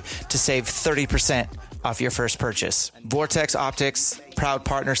ElkShape30 to save 30% off your first purchase. Vortex Optics, proud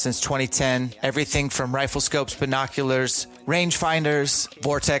partner since 2010. Everything from rifle scopes, binoculars, rangefinders,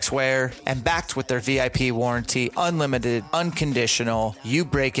 Vortex wear, and backed with their VIP warranty, unlimited, unconditional. You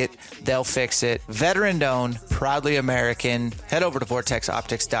break it, they'll fix it. Veteran owned, proudly American. Head over to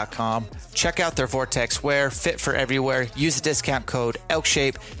vortexoptics.com. Check out their Vortex wear, fit for everywhere. Use the discount code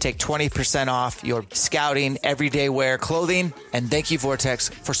ElkShape. Take 20% off your scouting, everyday wear clothing. And thank you, Vortex,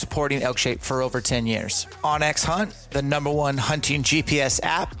 for supporting ElkShape for over 10 years. onX Hunt, the #1 hunting GPS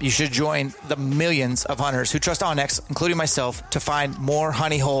app. You should join the millions of hunters who trust onX, including myself, to find more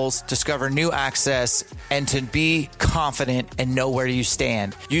honey holes, discover new access, and to be confident and know where you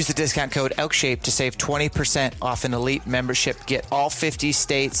stand. Use the discount code ElkShape to save 20% off an elite membership. Get all 50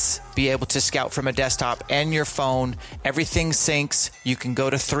 states, be able to scout from a desktop and your phone. Everything syncs. You can go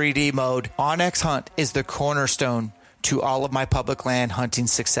to 3D mode. onX Hunt is the cornerstone to all of my public land hunting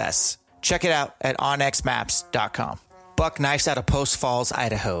success. Check it out at onxmaps.com. Buck Knifes out of Post Falls,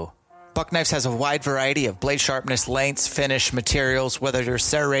 Idaho. Buck Knifes has a wide variety of blade sharpness, lengths, finish, materials, whether they're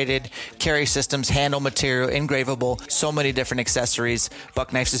serrated, carry systems, handle material, engravable, so many different accessories. Buck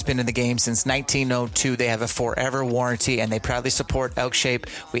Knifes has been in the game since 1902. They have a forever warranty, and they proudly support ElkShape.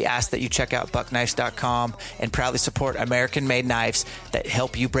 We ask that you check out buckknives.com and proudly support American-made knives that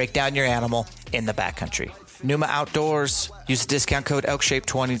help you break down your animal in the backcountry. Numa Outdoors. Use the discount code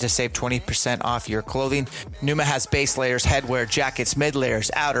ElkShape20 to save 20% off your clothing. Numa has base layers, headwear, jackets, mid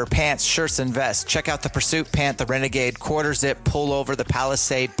layers, outer, pants, shirts, and vests. Check out the Pursuit Pant, the Renegade, Quarter Zip, Pullover, the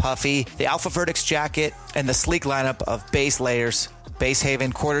Palisade, Puffy, the Alpha Verdicts jacket, and the sleek lineup of base layers, Base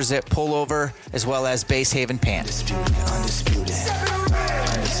Haven, Quarter Zip, Pullover, as well as Base Haven Pants. Undisputed.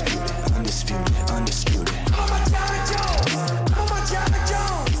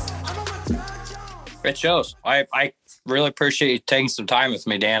 Great shows. I really appreciate you taking some time with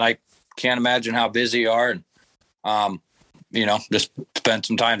me, Dan. I can't imagine how busy you are, and just spend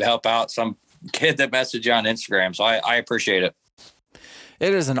some time to help out some kid that messaged you on Instagram. So I appreciate it.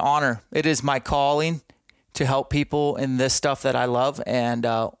 It is an honor. It is my calling to help people in this stuff that I love, and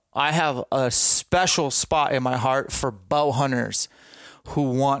I have a special spot in my heart for bow hunters who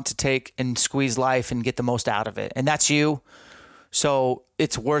want to take and squeeze life and get the most out of it, and that's you. So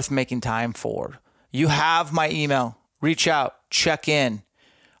it's worth making time for. You have my email. Reach out, check in.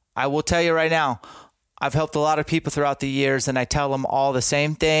 I will tell you right now, I've helped a lot of people throughout the years, and I tell them all the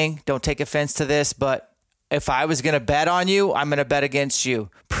same thing. Don't take offense to this, but if I was going to bet on you, I'm going to bet against you.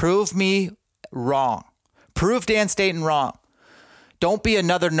 Prove me wrong. Prove Dan Staton wrong. Don't be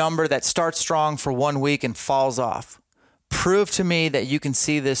another number that starts strong for 1 week and falls off. Prove to me that you can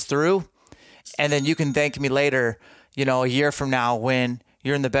see this through, and then you can thank me later, a year from now when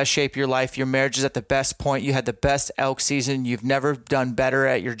you're in the best shape of your life. Your marriage is at the best point. You had the best elk season. You've never done better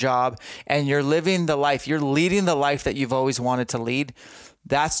at your job. And you're living the life. You're leading the life that you've always wanted to lead.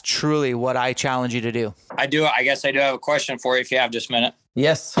 That's truly what I challenge you to do. I guess I do have a question for you if you have just a minute.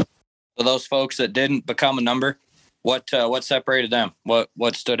 Yes. For those folks that didn't become a number, What separated them?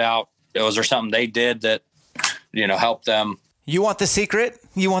 What stood out? Was there something they did that, helped them? You want the secret?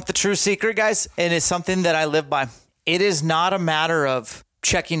 You want the true secret, guys? And it's something that I live by. It is not a matter of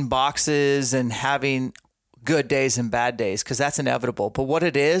checking boxes and having good days and bad days, because that's inevitable. But what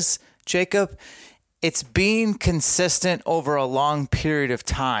it is, Jacob, it's being consistent over a long period of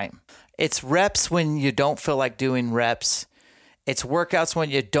time. It's reps when you don't feel like doing reps. It's workouts when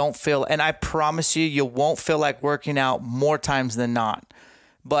you don't feel, and I promise you won't feel like working out more times than not.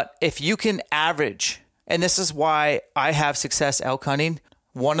 But if you can average, and this is why I have success elk hunting,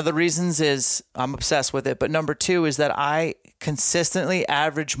 one of the reasons is I'm obsessed with it. But number two is that I consistently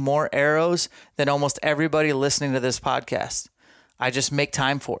average more arrows than almost everybody listening to this podcast. I just make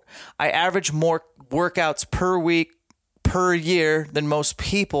time for it. I average more workouts per week, per year than most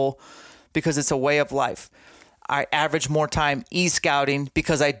people because it's a way of life. I average more time e-scouting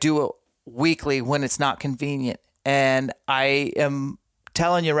because I do it weekly when it's not convenient. And I am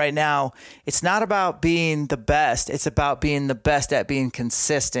telling you right now, it's not about being the best. It's about being the best at being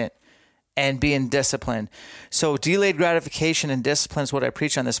consistent and being disciplined. So delayed gratification and discipline is what I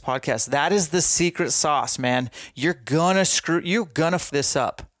preach on this podcast. That is the secret sauce, man. You're gonna f this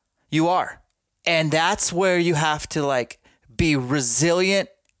up. You are. And that's where you have to be resilient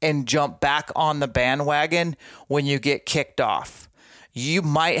and jump back on the bandwagon when you get kicked off. You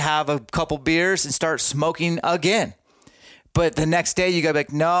might have a couple beers and start smoking again. But the next day you gotta be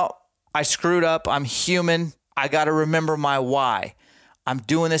like, no, I screwed up. I'm human. I gotta remember my why. I'm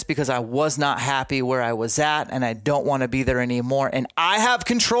doing this because I was not happy where I was at and I don't want to be there anymore. And I have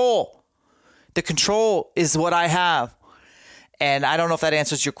control. The control is what I have. And I don't know if that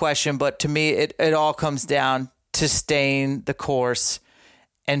answers your question, but to me, it all comes down to staying the course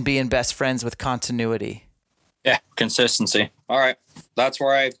and being best friends with continuity. Yeah, consistency. All right. That's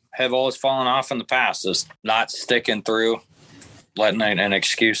where I have always fallen off in the past, is not sticking through, letting an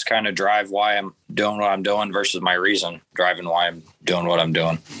excuse kind of drive why I'm doing what I'm doing versus my reason driving why I'm doing what I'm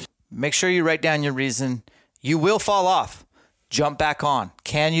doing. Make sure you write down your reason. You will fall off. Jump back on.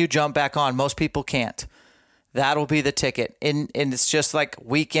 Can you jump back on? Most people can't. That'll be the ticket. And it's just like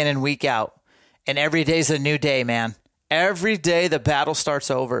week in and week out. And every day's a new day, man. Every day the battle starts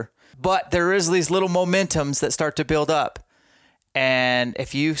over. But there is these little momentums that start to build up. And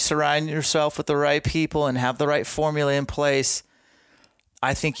if you surround yourself with the right people and have the right formula in place,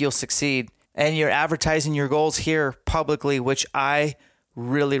 I think you'll succeed. And you're advertising your goals here publicly, which I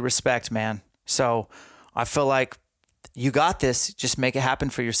really respect, man. So I feel like you got this. Just make it happen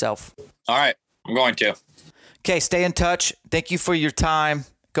for yourself. All right. I'm going to. Okay. Stay in touch. Thank you for your time.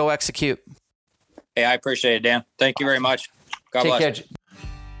 Go execute. Hey, I appreciate it, Dan. Thank you very much. God bless. Take care.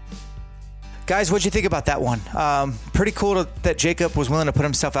 Guys, what'd you think about that one? Pretty cool that Jacob was willing to put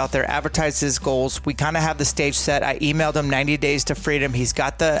himself out there, advertise his goals. We kind of have the stage set. I emailed him 90 days to freedom. He's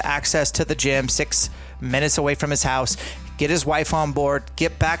got the access to the gym, 6 minutes away from his house. Get his wife on board,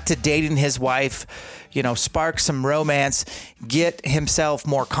 get back to dating his wife, spark some romance, get himself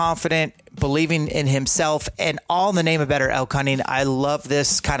more confident, believing in himself, and all in the name of better elk hunting. I love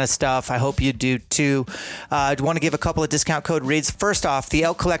this kind of stuff. I hope you do too. I want to give a couple of discount code reads. First off,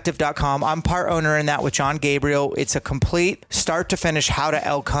 theelkcollective.com. I'm part owner in that with John Gabriel. It's a complete start to finish how to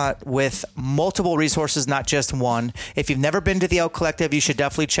elk hunt with multiple resources, not just one. If you've never been to the Elk Collective, you should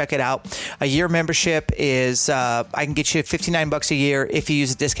definitely check it out. A year membership is, I can get you $59 a year if you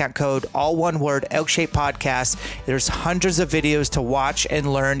use a discount code, all one word, Elk Shape Podcast. There's hundreds of videos to watch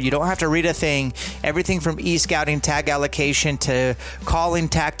and learn. You don't have to read a thing. Everything from e-scouting, tag allocation, to calling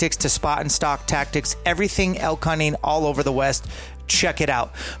tactics, to spot and stock tactics, everything elk hunting all over the West. Check it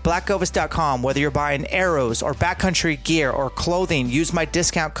out. blackovis.com. Whether you're buying arrows or backcountry gear or clothing, use my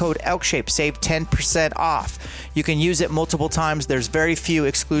discount code ELKSHAPE. Save 10% off. You can use it multiple times. There's very few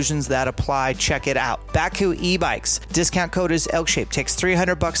exclusions that apply. Check it out. Bakcou e-bikes. Discount code is ELKSHAPE. Takes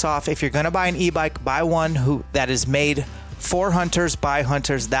 $300 off. If you're going to buy an e-bike, buy one that is made for hunters by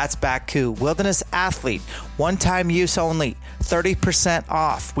hunters. That's Bakcou. Wilderness Athlete, one-time use only, 30%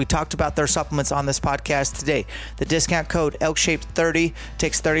 off. We talked about their supplements on this podcast today. The discount code ELKSHAPE30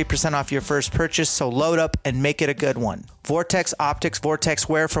 takes 30% off your first purchase, so load up and make it a good one. Vortex Optics, Vortex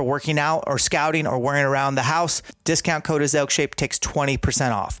wear for working out or scouting or wearing around the house. Discount code is ELKSHAPE, takes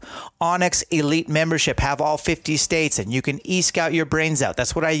 20% off. Onyx Elite membership, have all 50 states, and you can e-scout your brains out.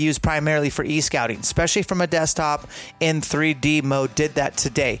 That's what I use primarily for e-scouting, especially from a desktop in 3D mode. Did that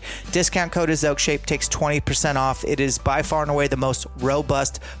today. Discount code is ELKSHAPE, takes 20% off. It is by far and away the most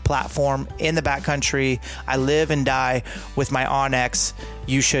robust platform in the backcountry. I live and die with my Onyx.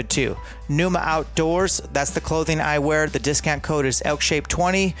 you should too. Numa Outdoors, that's the clothing I wear. The discount code is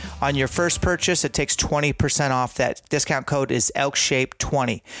ElkShape20. On your first purchase, it takes 20% off. That discount code is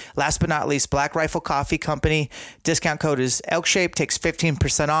ElkShape20. Last but not least, Black Rifle Coffee Company. Discount code is ElkShape, takes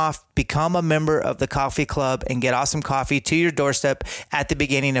 15% off. Become a member of the coffee club and get awesome coffee to your doorstep at the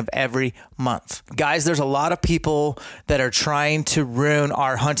beginning of every month. Guys, there's a lot of people that are trying to ruin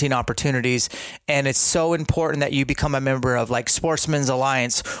our hunting opportunities, and it's so important that you become a member of like Sportsman's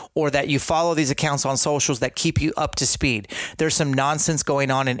Alliance, or that you follow these accounts on socials that keep you up to speed. There's some nonsense going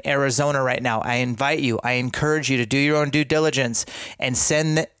on in Arizona right now. I encourage you to do your own due diligence and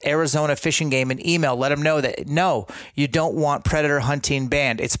send the Arizona Fish and Game an email. Let them know that no, you don't want predator hunting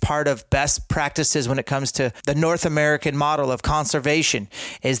banned. It's part of best practices when it comes to the North American model of conservation,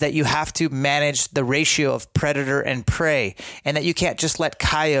 is that you have to manage the ratio of predator and prey, and that you can't just let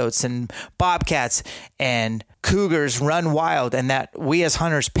coyotes and bobcats and cougars run wild, and that we as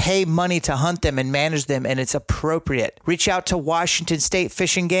hunters pay money to hunt them and manage them, and it's appropriate. Reach out to Washington State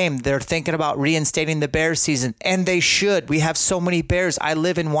Fish and Game. They're thinking about reinstating the bear season, and they should. We have so many bears. I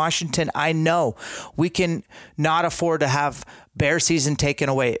live in Washington. I know we can not afford to have bear season taken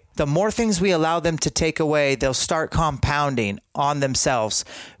away. The more things we allow them to take away, they'll start compounding on themselves.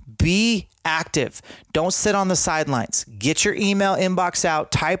 Be active. Don't sit on the sidelines. Get your email inbox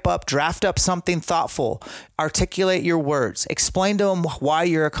out, type up, draft up something thoughtful, articulate your words, explain to them why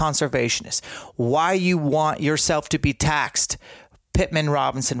you're a conservationist, why you want yourself to be taxed, Pittman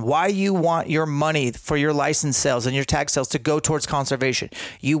Robinson, why you want your money for your license sales and your tag sales to go towards conservation.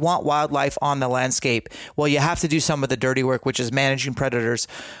 You want wildlife on the landscape. Well, you have to do some of the dirty work, which is managing predators.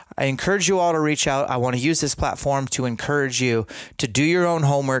 I encourage you all to reach out. I want to use this platform to encourage you to do your own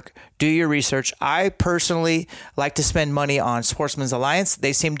homework, do your research. I personally like to spend money on Sportsman's Alliance.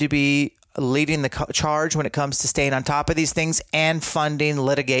 They seem to be leading the charge when it comes to staying on top of these things and funding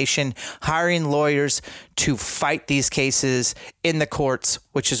litigation, hiring lawyers to fight these cases in the courts,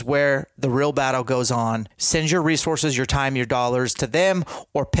 which is where the real battle goes on. Send your resources, your time, your dollars to them,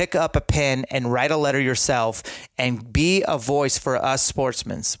 or pick up a pen and write a letter yourself and be a voice for us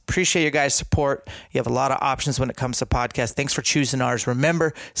sportsmen. Appreciate your guys' support. You have a lot of options when it comes to podcasts. Thanks for choosing ours.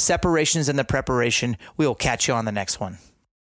 Remember, separation's in the preparation. We will catch you on the next one.